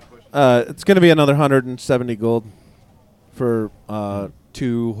cheaper. It's going to be another 170 gold for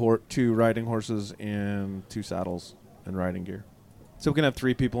 2 riding horses and 2 saddles and riding gear. So we can have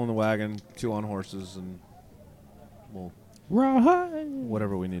 3 people in the wagon, 2 on horses, and we'll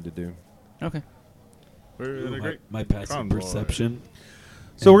whatever we need to do. Okay. We're in a great My passive convoy. perception.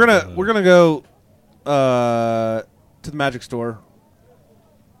 So we're And, gonna go to the magic store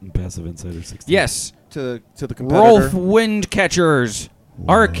Passive insider 16. Yes. to the competitor. Rolf Windcatchers,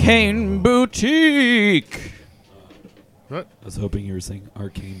 Arcane Boutique. I was hoping you were saying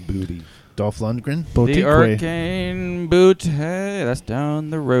arcane booty. Dolph Lundgren. The Boutique. Arcane Boutique. That's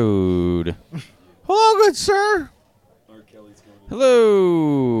down the road. Hello, good sir.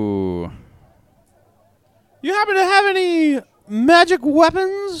 Hello. You happen to have any magic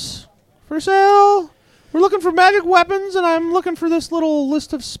weapons for sale? We're looking for magic weapons, and I'm looking for this little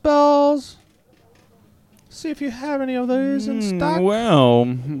list of spells. See if you have any of those in stock. Well,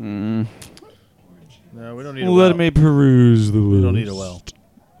 No, we don't need a Let well. me peruse the list. We don't need a well.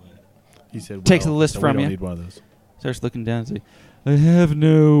 He said Takes well, the list so from we you. don't need one of those. starts looking down and say, I have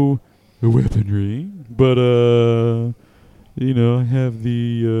no weaponry, but I have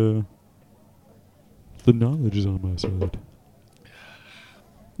the knowledge is on my side.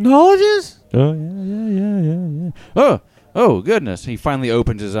 Knowledges? Oh yeah. oh goodness. He finally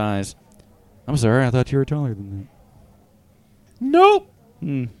opens his eyes. I'm sorry, I thought you were taller than Nope. that.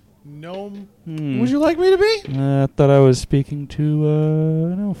 Hmm. Gnome. Would you like me to be? I thought I was speaking to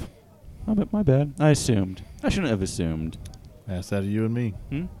an elf. Oh, but my bad. I assumed. I shouldn't have assumed. That's that of you and me.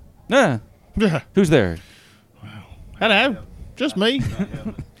 Ah, Yeah. who's there? Hello. Just me.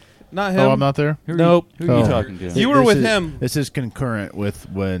 Not him. Oh, I'm not there? Who are Nope. You, who are you Oh. talking to? You were This with is- him. This is concurrent with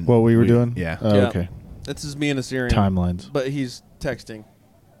when What we were doing? Yeah. Oh, Yeah. okay. This is me and Assyrian. Timelines. But he's texting.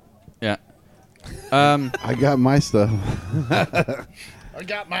 Yeah. I got my stuff. I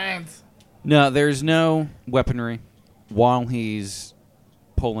got mines. No, there's no weaponry. While he's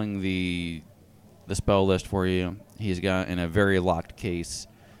pulling the spell list for you, he's got in a very locked case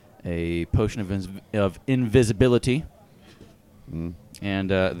a potion of invisibility, and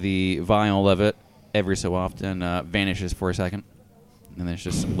the vial of it every so often vanishes for a second. and there's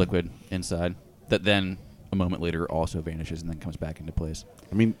just some liquid inside that then a moment later also vanishes and then comes back into place.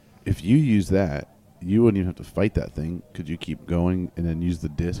 I mean, if you use that, you wouldn't even have to fight that thing. Could you keep going and then use the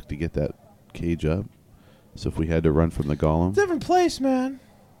disc to get that cage up? So if we had to run from the golem, Different place, man.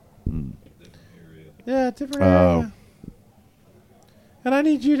 Yeah, different Oh. area. And I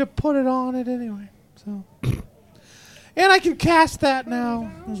need you to put it on it anyway. So, and I can cast that now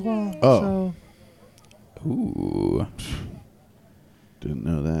as well. Oh. So. Ooh. didn't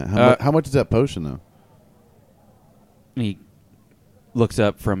know that. How much is that potion though? He looks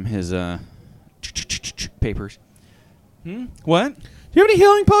up from his papers. What? Do you have any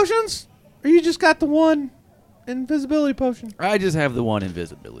healing potions? Or you just got the one invisibility potion? I just have the one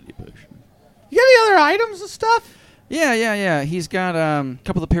invisibility potion. You got any other items and stuff? Yeah. He's got a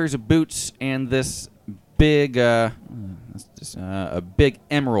couple of pairs of boots and this big, a big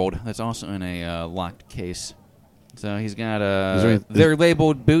emerald that's also in a locked case. So he's got they're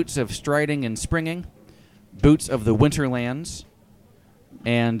labeled boots of striding and springing, boots of the Winterlands,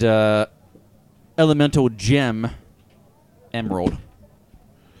 and elemental gem emerald.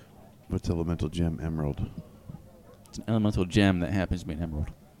 What's elemental gem emerald? It's an elemental gem that happens to be an emerald.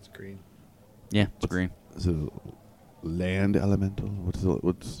 It's green. Yeah, it's green. Is it land elemental?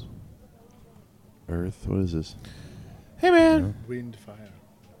 What's earth? What is this? Hey, man. Wind, fire.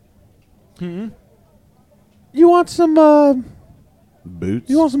 You want some, Boots?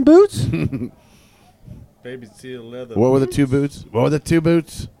 You want some boots? Baby seal leather. What were the two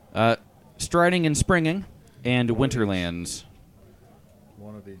boots? Striding and springing, and Winterlands.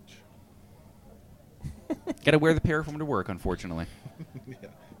 One of each. Got to wear the pair from to work, unfortunately. Yeah.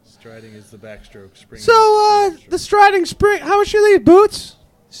 Striding is the backstroke. Springing So, the striding spring, how much are these boots?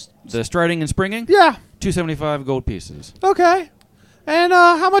 The striding and springing? Yeah. 275 gold pieces. Okay. And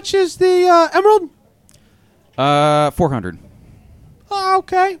how much is the emerald? 400. Oh,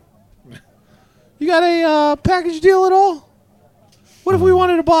 okay. You got a package deal at all? What if we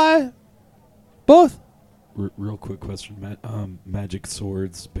wanted to buy both? Real quick question, magic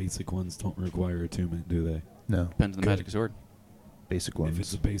swords, basic ones don't require attunement, do they? No. Depends on the magic sword. Basic ones. If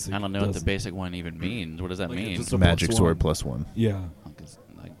it's a basic, I don't know what the basic one even means. What does that Like, mean? if it's a Magic +1. sword +1. Yeah.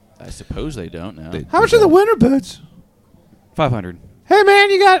 I suppose they don't know. How much are the winter boots? 500. Hey, man,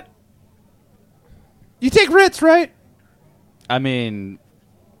 you take writs, right? I mean,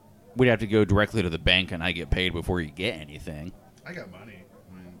 we'd have to go directly to the bank and I get paid before you get anything. I got money.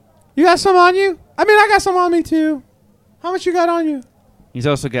 You got some on you? I mean, I got some on me, too. How much you got on you? He's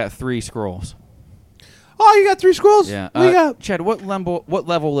also got 3 scrolls. Oh, you got 3 scrolls? Yeah. What you got? Chad, what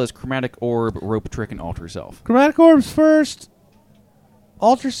level is Chromatic Orb, Rope Trick, and Alter Self? Chromatic Orbs first.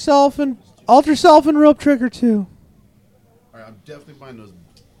 Alter Self and Rope Trick are 2. All right, I'm definitely buying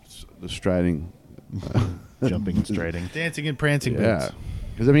the striding. Jumping and striding. Dancing and prancing Yeah. boots.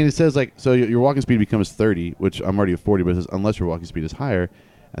 Because, I mean, it says, like, so your walking speed becomes 30, which I'm already at 40, but it says unless your walking speed is higher,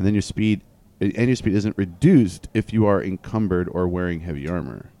 and then your speed isn't reduced if you are encumbered or wearing heavy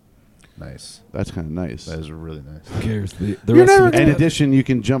armor. Nice. That's kind of nice. That is really nice. Who cares? The You're rest never of it, In addition, you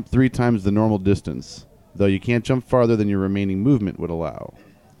can jump 3 times the normal distance, though you can't jump farther than your remaining movement would allow.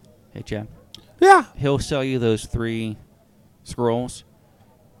 Hey, Chad. Yeah. He'll sell you those 3 scrolls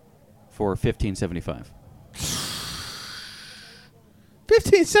for $15.75.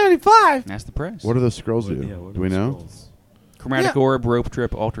 $15.75. That's the price. What do those scrolls do? yeah, what Do are we the know? scrolls? Chromatic Yeah. Orb, Rope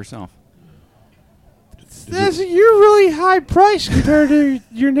Trip, Alter Self. You're really high price compared to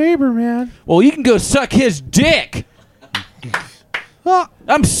your neighbor, man. Well, you can go suck his dick. Oh,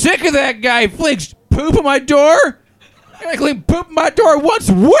 I'm sick of that guy. He flings poop at my door. I clean poop at my door once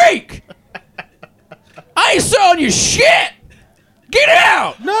a week. I ain't selling you shit. Get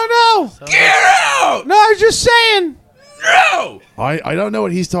out. no. Get out. No, I was just saying. No. I don't know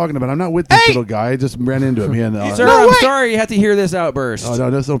what he's talking about. I'm not with this Hey! little guy. I just ran into him. Sir, No, I'm wait. sorry you had to hear this outburst. Oh, no,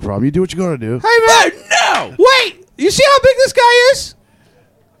 that's no problem. You do what you got to do. Hey, man. No. Wait. You see how big this guy is?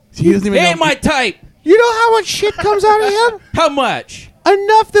 He doesn't He even ain't know. my type. You know how much shit comes out of him? How much?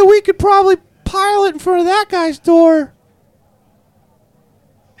 Enough that we could probably pile it in front of that guy's door.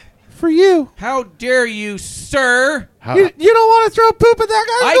 For you. How dare you, sir? How- You don't want to throw poop at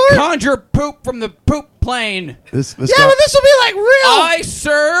that guy's I door? conjure poop from the poop plane. this Yeah, guy, but this will be like real. I,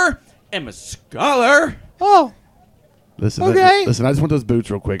 sir, am a scholar. Oh. listen, Okay. listen, I just want those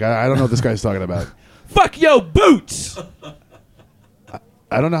boots real quick. I don't know what this guy's talking about. Fuck yo boots.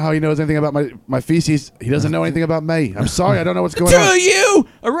 I don't know how he knows anything about my feces. He doesn't know anything about me. I'm sorry. I don't know what's going Two on. of you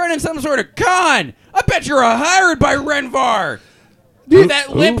are running some sort of con. I bet you're hired by Renvar. Who- That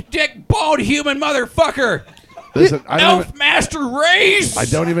who? limp dick bald human motherfucker. Listen, I don't, Elf Master Race. I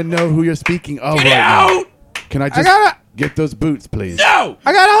don't even know who you're speaking of Get right out. now. Can I I just? gotta. Get those boots, please. No!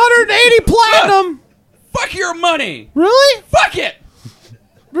 I got 180 platinum. Fuck your money! Really? Fuck it!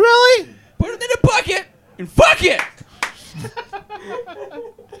 Really? Put it in a bucket and fuck it!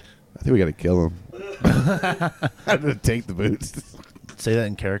 I think we got to kill him. I'm going to take the boots. Say that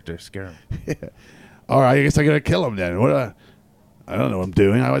in character. Scare him. Yeah. All right, I guess I got to kill him then. What? I don't know what I'm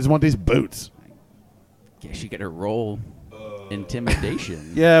doing. I just want these boots. Guess you gotta roll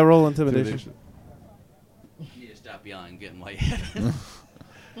intimidation. Yeah, roll intimidation. You need to stop yelling, getting lightheaded.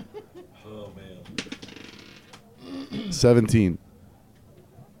 Oh man. 17.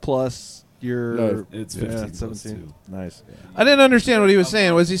 Plus your... No, It's yeah, 15 plus 17. 2. Nice. I didn't understand what he was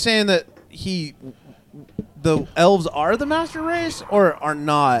saying. Was he saying that the elves are the master race or are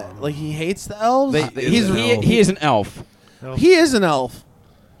not? Like, he hates the elves? He is an elf. He is an elf.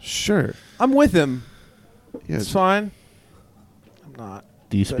 Sure. I'm with him. Yeah, It's fine. I'm not.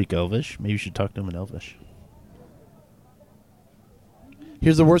 Do you speak Elvish? Maybe you should talk to him in Elvish.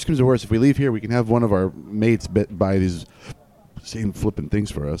 Here's the worst comes to worst. If we leave here, we can have one of our mates buy these same flipping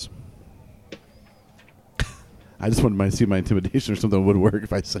things for us. I just wanted to see my intimidation or something would work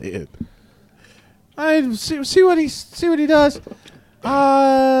if I say it. I see what he does.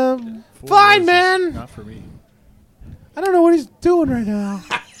 Fine, man. Not for me. I don't know what he's doing right now.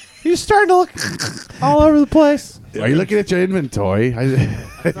 He's starting to look all over the place. Are you looking at your inventory?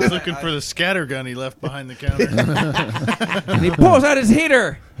 He's looking for the scattergun he left behind the counter. And he pulls out his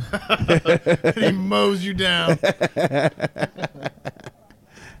heater. He mows you down.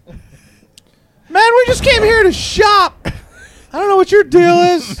 Man, we just came here to shop. I don't know what your deal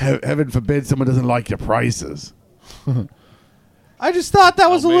is. Heaven forbid someone doesn't like your prices. I just thought that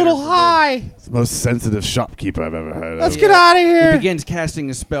was a little high. It's the most sensitive shopkeeper I've ever heard Let's of. get out of here. He begins casting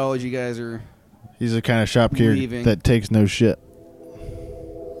a spell as you guys are. He's the kind of shopkeeper Leaving. that takes no shit.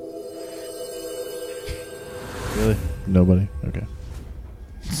 Really? Nobody? Okay.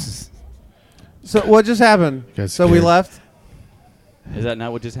 So what just happened? Guys So we scared. left? Is that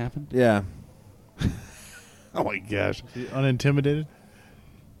not what just happened? Yeah. Oh my gosh. Is he unintimidated?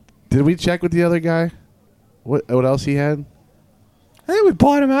 Did we check with the other guy? What else he had? I think we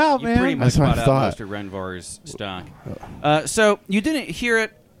bought him out, You man. pretty much That's what I bought out thought. most of Renvar's stock. So you didn't hear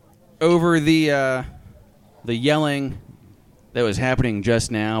it over the yelling that was happening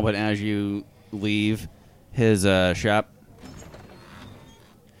just now, but as you leave his shop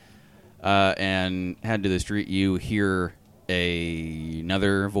and head to the street, you hear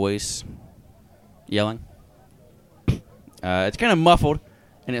another voice yelling. It's kind of muffled,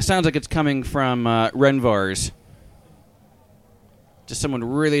 and it sounds like it's coming from Renvar's. Just someone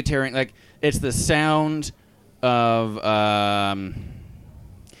really tearing, like, it's the sound of,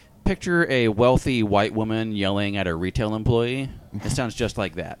 picture a wealthy white woman yelling at a retail employee. It sounds just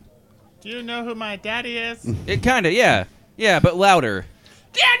like that. Do you know who my daddy is? It kind of, yeah. Yeah, but louder.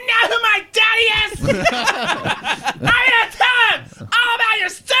 Do you know who my daddy is? I'm gonna tell him all about your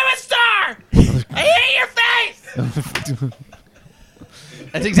superstar. I hate your face.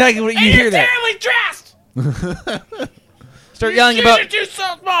 That's exactly what you hear that. Terribly dressed. Start yelling about, Too so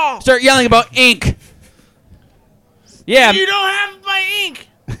small. start yelling about ink. Yeah, You don't have my ink.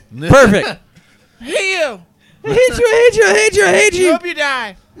 perfect. Hate you. I hate you, I hate you, I hate you, I hate you. Hope you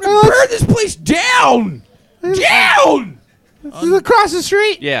die. Burn this place down! Down! This is across the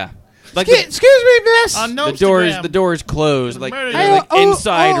street. Yeah. Like Excuse me, miss. On the doors closed, like, Murder you're you. like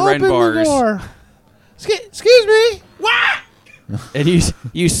inside open the Renvar's. door. Excuse me. What? And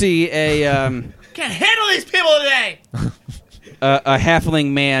you see a Can't handle these people today. a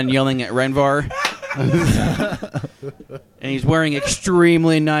halfling man yelling at Renvar. And he's wearing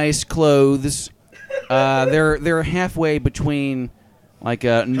extremely nice clothes. They're halfway between like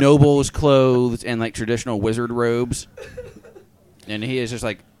noble's clothes and like traditional wizard robes. And he is just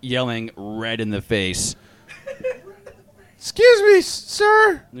like yelling red in the face. Excuse me,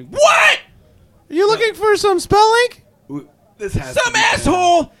 sir. What? Are you looking for some spell ink? Some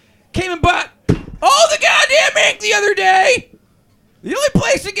asshole came and bought all the goddamn ink the other day. The only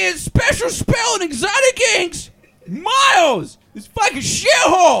place to get a special spell and exotic inks, Miles, this fucking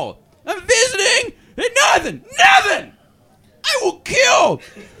shithole. I'm visiting and nothing. I will kill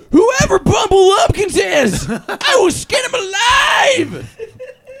whoever Bumble Lumpkins is. I will skin him alive.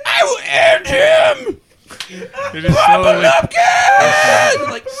 I will end him. Bumble Lumpkins!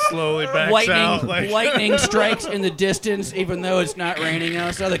 Like Slowly backs out. Like lightning strikes in the distance, even though it's not raining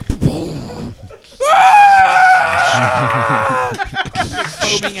outside. Like,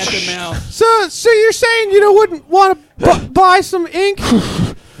 foaming at the mouth. So you're saying you wouldn't want to buy some ink?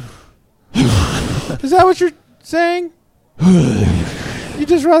 Is that what you're saying? You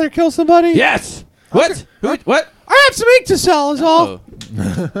just rather kill somebody? Yes. What? What? I have some ink to sell. Is all.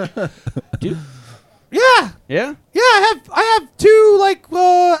 Dude. Yeah. Yeah. Yeah. I have two. I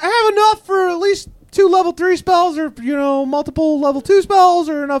have enough for at least 2 level 3 spells, or multiple level 2 spells,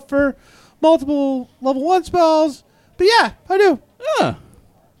 or enough for multiple level 1 spells. But yeah, I do. Huh.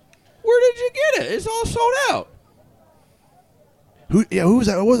 Where did you get it? It's all sold out. Who was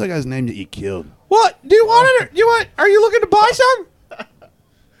that? What was that guy's name that you killed? What? Do you want it? Are you looking to buy some?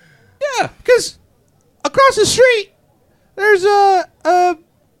 Yeah. Because across the street, there's a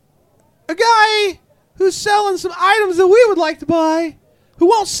guy who's selling some items that we would like to buy, who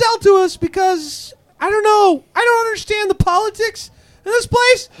won't sell to us because, I don't know, I don't understand the politics in this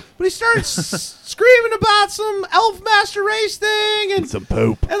place, but he started screaming about some elf master race thing and some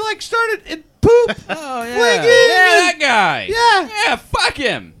poop. And started poop. Oh, yeah. Flinging Yeah, that guy. Yeah. Yeah, fuck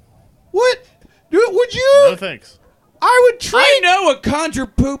him. What? Would you? No thanks. I would trade. I know a conjure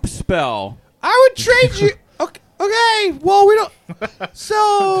poop spell. I would trade you. Okay, well, we don't. So.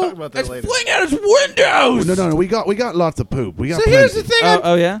 Talk about that later. Fling out his windows. No. We got lots of poop. We got. So here's the thing.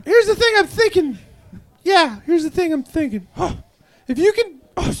 Oh, yeah? Here's the thing I'm thinking. Yeah, here's the thing I'm thinking. If you can.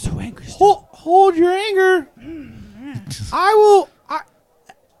 Oh, so angry. Hold your anger. I will.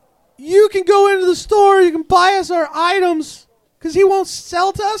 You can go into the store. You can buy us our items. Because he won't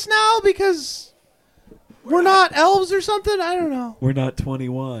sell to us now because we're not elves or something. I don't know. We're not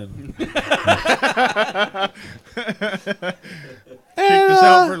 21. Kicked us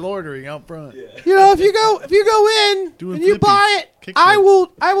out for loitering out front. If you go in Doing and you flippies. buy it, Kick I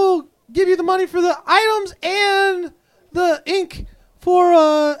flips. will give you the money for the items and the ink for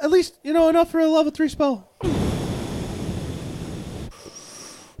at least enough for a level 3 spell.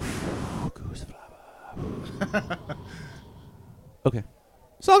 Okay.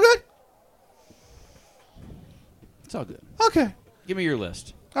 It's all good? It's all good. Okay. Give me your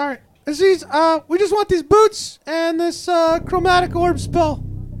list. All right. We just want these boots and this chromatic orb spell.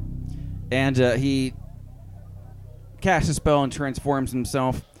 And he casts a spell and transforms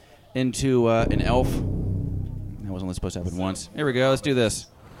himself into an elf. That wasn't supposed to happen once. Here we go. Let's do this.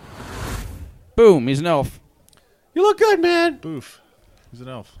 Boom. He's an elf. You look good, man. Boof. He's an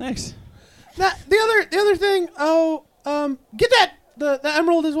elf. Thanks. The other thing. Get that the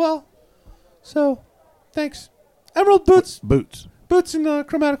emerald as well. So, thanks. Emerald boots. Boots. Boots and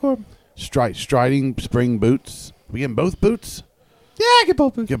chromatic orb. Striding spring boots. We getting both boots? Yeah, get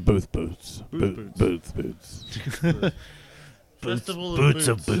both boots. Get both boots. Boots. Festival Boots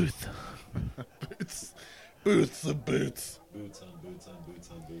of of booth. Boots of boots. Boots on boots on boots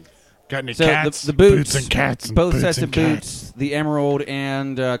on boots. Got any So cats? the boots, Boots and cats. And both boots sets and of cats. boots, the emerald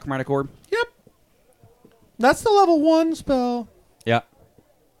and chromatic orb. Yep. That's the level 1 spell. Yeah.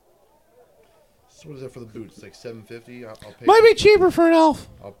 So what is that for the boots? Like $750? I'll pay. Might be cheaper for an elf.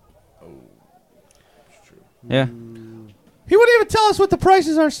 It's true. Yeah. He wouldn't even tell us what the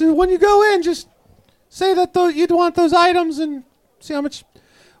prices are. So when you go in, just say that you'd want those items and see how much.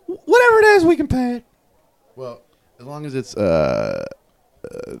 Whatever it is, we can pay it. Well, as long as it's what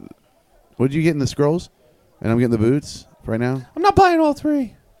did you get in the scrolls? And I'm getting the boots right now. I'm not buying all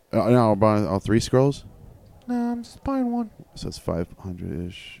 3. No, I'm buying all 3 scrolls. No, I'm just buying 1. So it's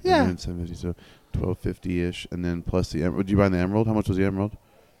 500-ish. Yeah. And then 750, so 1250-ish, and then plus the emerald. Would you buy the emerald? How much was the emerald?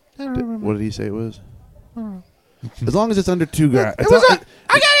 I don't remember. What did he say it was? I don't know. As long as it's under 2 grand. It was I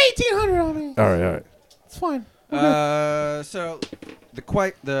got 1,800 on me. All right. It's fine. We're So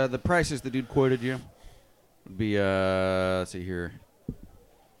the prices the dude quoted you would be let's see here.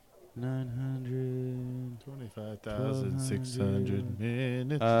 900 25,600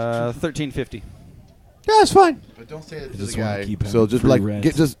 minutes. 1350. Yeah, it's fine. But don't say it to just the wanna guy. keep So having just free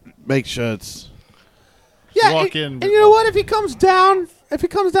rent. just make sure it's. Yeah, Walk and in. you know what? If he comes down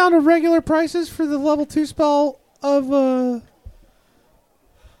to regular prices for the level 2 spell of the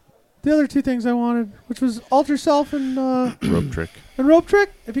other 2 things I wanted, which was alter self and Rope trick. and rope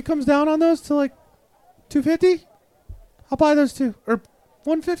trick, if he comes down on those to like 250, I'll buy those 2 or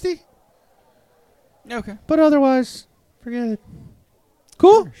 150. Okay. But otherwise, forget it.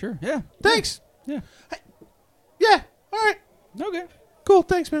 Cool. Sure. Yeah. Thanks. Yeah. Yeah. All right. Okay. Cool.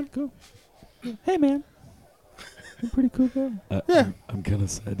 Thanks, man. Cool. Hey, man. You're a pretty cool guy. Yeah. I'm kind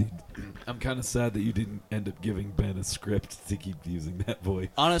of sad. I'm kind of sad that you didn't end up giving Ben a script to keep using that voice.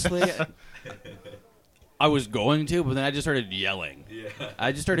 Honestly, I was going to, but then I just started yelling. Yeah.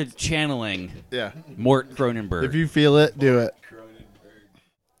 I just started channeling Yeah. Mort Cronenberg. If you feel it, do it.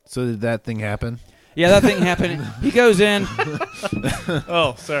 So did that thing happen? Yeah, that thing happened. He goes in.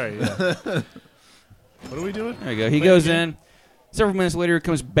 Oh, sorry. Yeah. What are we doing? There you go. He goes in. Several minutes later,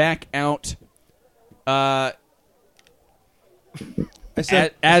 comes back out. I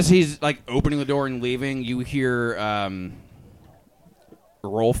said, as he's like opening the door and leaving, you hear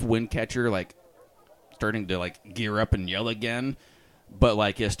Rolf Windcatcher like starting to like gear up and yell again, but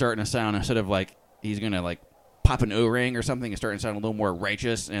like it's starting to sound, instead of like he's gonna like pop an O-ring or something, it's starting to sound a little more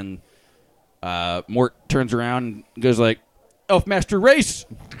righteous. And Mort turns around and goes like, "Elfmaster Race."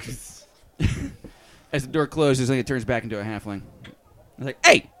 As the door closes, it turns back into a halfling. He's like,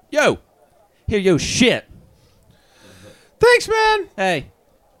 "Hey, yo, here, yo, shit." "Thanks, man. Hey,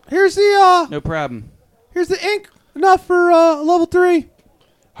 Here's the no problem. here's the ink, enough for level 3,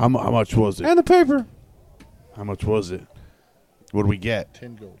 How much was it? and the paper." How much was it? What did we get?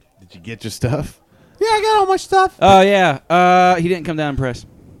 10 gold. Did you get your stuff? "Yeah, I got all my stuff." Oh yeah, he didn't come down in press.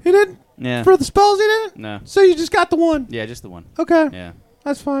 "He didn't Yeah, for the spells. He didn't. no, So you just got the one. yeah, just the one. Okay, Yeah,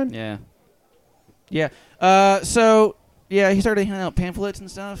 that's fine." yeah, yeah. So yeah, he started handing out pamphlets and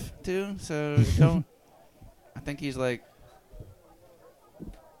stuff too. So don't. I think he's like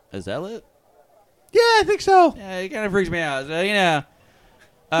a zealot. Yeah, I think so. Yeah, he kind of freaks me out. So you know,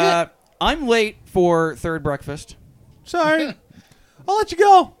 Yeah. I'm late for third breakfast. Sorry, I'll let you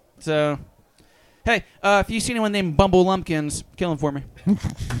go. So, hey, if you see anyone named Bumble Lumpkins, kill him for me.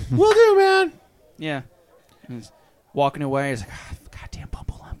 Will do, man. Yeah. And he's walking away. He's like, oh, goddamn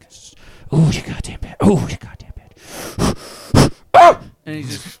Bumble Lumpkins. Oh, you goddamn bad. Oh, you goddamn bad. And he's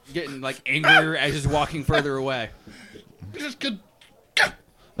just getting like angrier as he's walking further away. Just good.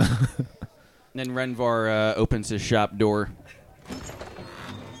 And then Renvar opens his shop door.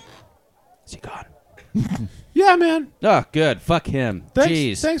 Is he gone? Yeah, man. Oh, good. Fuck him. Thanks.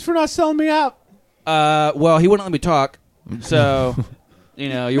 Jeez. Thanks for not selling me out. Well, he wouldn't let me talk. So, you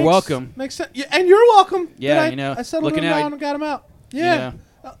know, you're welcome. Makes sense. Yeah, and you're welcome. Yeah, that you know, I settled looking him out- down and got him out. Yeah.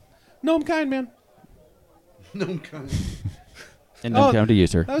 You No, I'm kind, man. And don't come to you,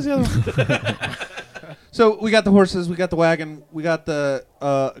 sir. That was the other one. So we got the horses, we got the wagon, we got the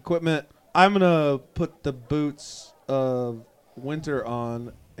equipment. I'm gonna put the boots of winter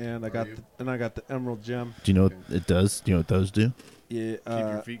on, and I got the emerald gem. Do you know what it does? Do you know what those do? Yeah. Keep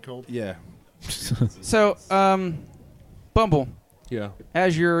your feet cold? Yeah. So, Bumble, Yeah.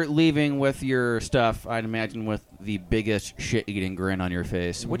 as you're leaving with your stuff, I'd imagine with the biggest shit-eating grin on your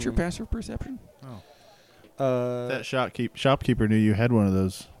face, what's your passive perception? That shopkeeper knew you had one of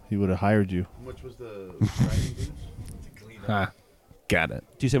those. He would have hired you. How much was the Ha. Got it.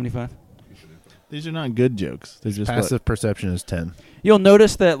 275. These are not good jokes. They're just passive perception is 10. You'll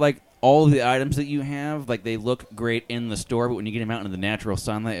notice that, like, all of the items that you have, like, they look great in the store, but when you get them out into the natural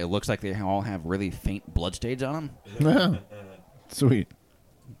sunlight, it looks like they all have really faint bloodstains on them. Sweet.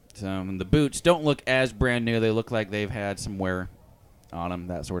 So, and the boots don't look as brand new. They look like they've had some wear on them,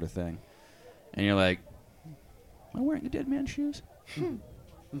 that sort of thing. And you're like, am I wearing a dead man's shoes?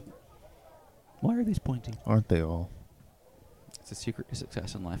 Why are these pointing? Aren't they all? It's a secret to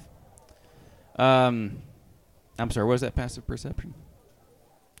success in life. I'm sorry, what was that passive perception?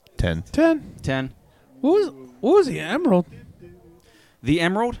 10. 10. What was the emerald? The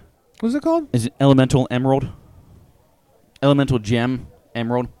emerald What's it called? is an elemental emerald. Elemental gem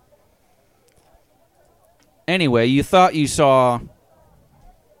emerald. Anyway, you thought you saw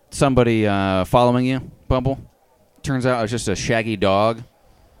somebody following you, Bumble. Turns out it was just a shaggy dog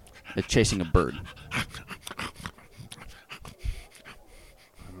that's chasing a bird.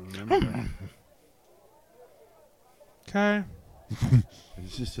 Okay.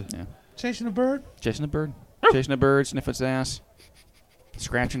 It's just a, Yeah. Chasing a bird? Chasing a bird. Chasing a bird, sniff its ass.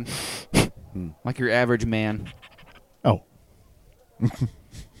 Scratching. Like your average man. Oh.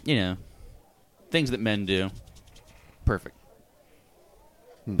 You know. Things that men do. Perfect.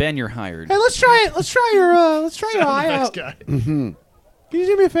 Ben, you're hired. Hey, let's try it. Let's try your eye out. Can you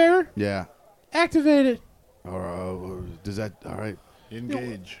do me a favor? yeah. Activate it. Or does that? All right.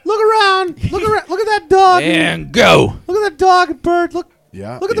 Engage. Look around. Look around. Look at that dog. And go! Look at that dog and bird. Look.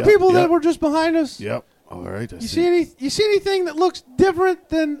 Yeah. Look at the yep, people yep, that were just behind us. Yep. All right. I You see anything that looks different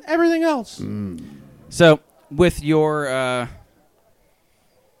than everything else? So, with your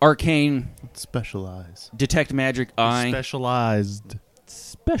arcane Specialize. detect magic eye. Specialized.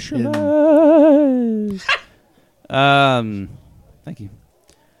 Specialized. Thank you.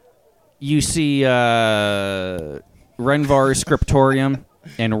 You see Renvar's Scriptorium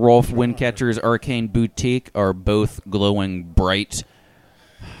and Rolf Windcatcher's Arcane Boutique are both glowing bright.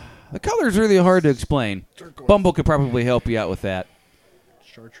 The color's really hard to explain. Bumble could probably help you out with that.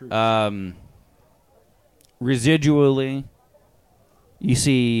 Residually, you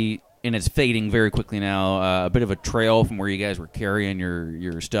see, and it's fading very quickly now, a bit of a trail from where you guys were carrying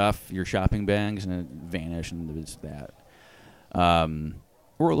your stuff, your shopping bags, and it vanished, and it's that.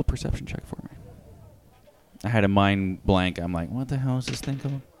 Roll a perception check for me. I had a mind blank. I'm like, what the hell is this thing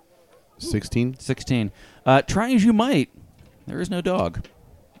called? 16? 16. Try as you might, there is no dog.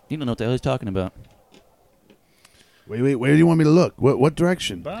 You don't know what the hell he's talking about. Wait. Where do you want me to look? What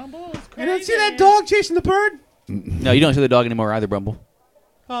direction? You don't see that dog chasing the bird? No, you don't see the dog anymore either, Brumble.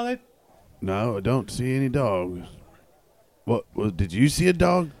 Oh, they... No, I don't see any dogs. What? Did you see a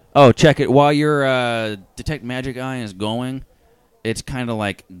dog? Oh, check it. While your detect magic eye is going, it's kind of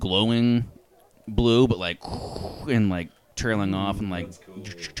like glowing blue, but like and like trailing off and like. Cool.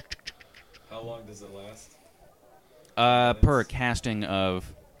 How long does it last? Per casting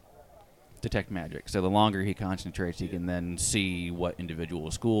of detect magic. So the longer he concentrates, he can then see what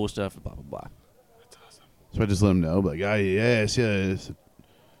individual school stuff. Blah blah blah. That's awesome. So I just let him know, like, yes.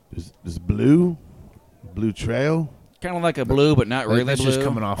 There's blue trail. Kind of like a blue, but not really That's blue. just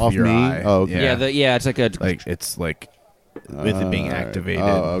coming off me? your eye. Oh, okay. Yeah, it's like a it's like with it being activated.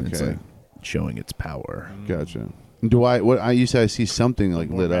 okay. It's like showing its power. Gotcha. Do I? You said I see something like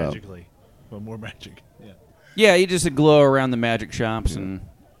More lit up. magically. But more magic. Yeah. Yeah, you just glow around the magic shops and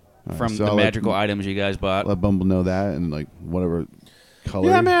Alright, from so the I'll let- magical items you guys bought. Let Bumble know that and like whatever color.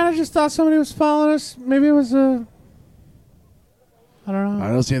 Yeah, man, I just thought somebody was following us. Maybe it was a... I don't know. I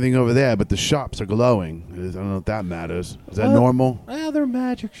don't see anything over there, but the shops are glowing. I don't know if that matters. Is that Well, normal? Yeah, they're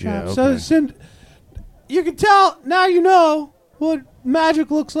magic Yeah, shops. okay. So you can tell, now you know what magic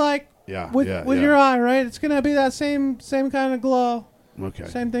looks like with yeah. your eye, right? It's going to be that same kind of glow. Okay.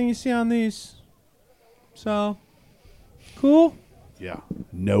 Same thing you see on these. So, cool? Yeah.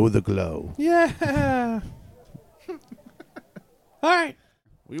 Know the glow. Yeah. All right.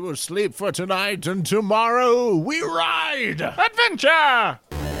 We will sleep for tonight, and tomorrow we ride! Adventure!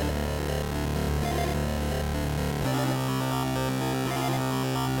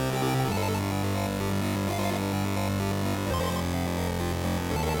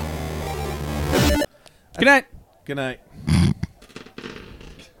 Good night. Good night.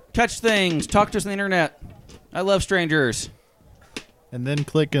 Touch things. Talk to us on the internet. I love strangers. And then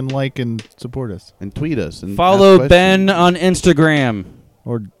click and like and support us. And tweet us. And Follow ask Ben questions. on Instagram.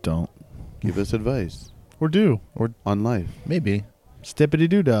 Or don't. Give us advice Or do. Or on life. maybe. Stippity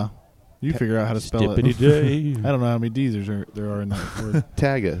doo dah. You figure out how to spell it. Stippity-day. I don't know how many D's there are in that word.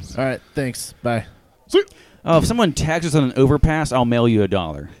 Tag us. All right, thanks. Bye. Oh, if someone tags us on an overpass, I'll mail you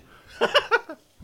 $1.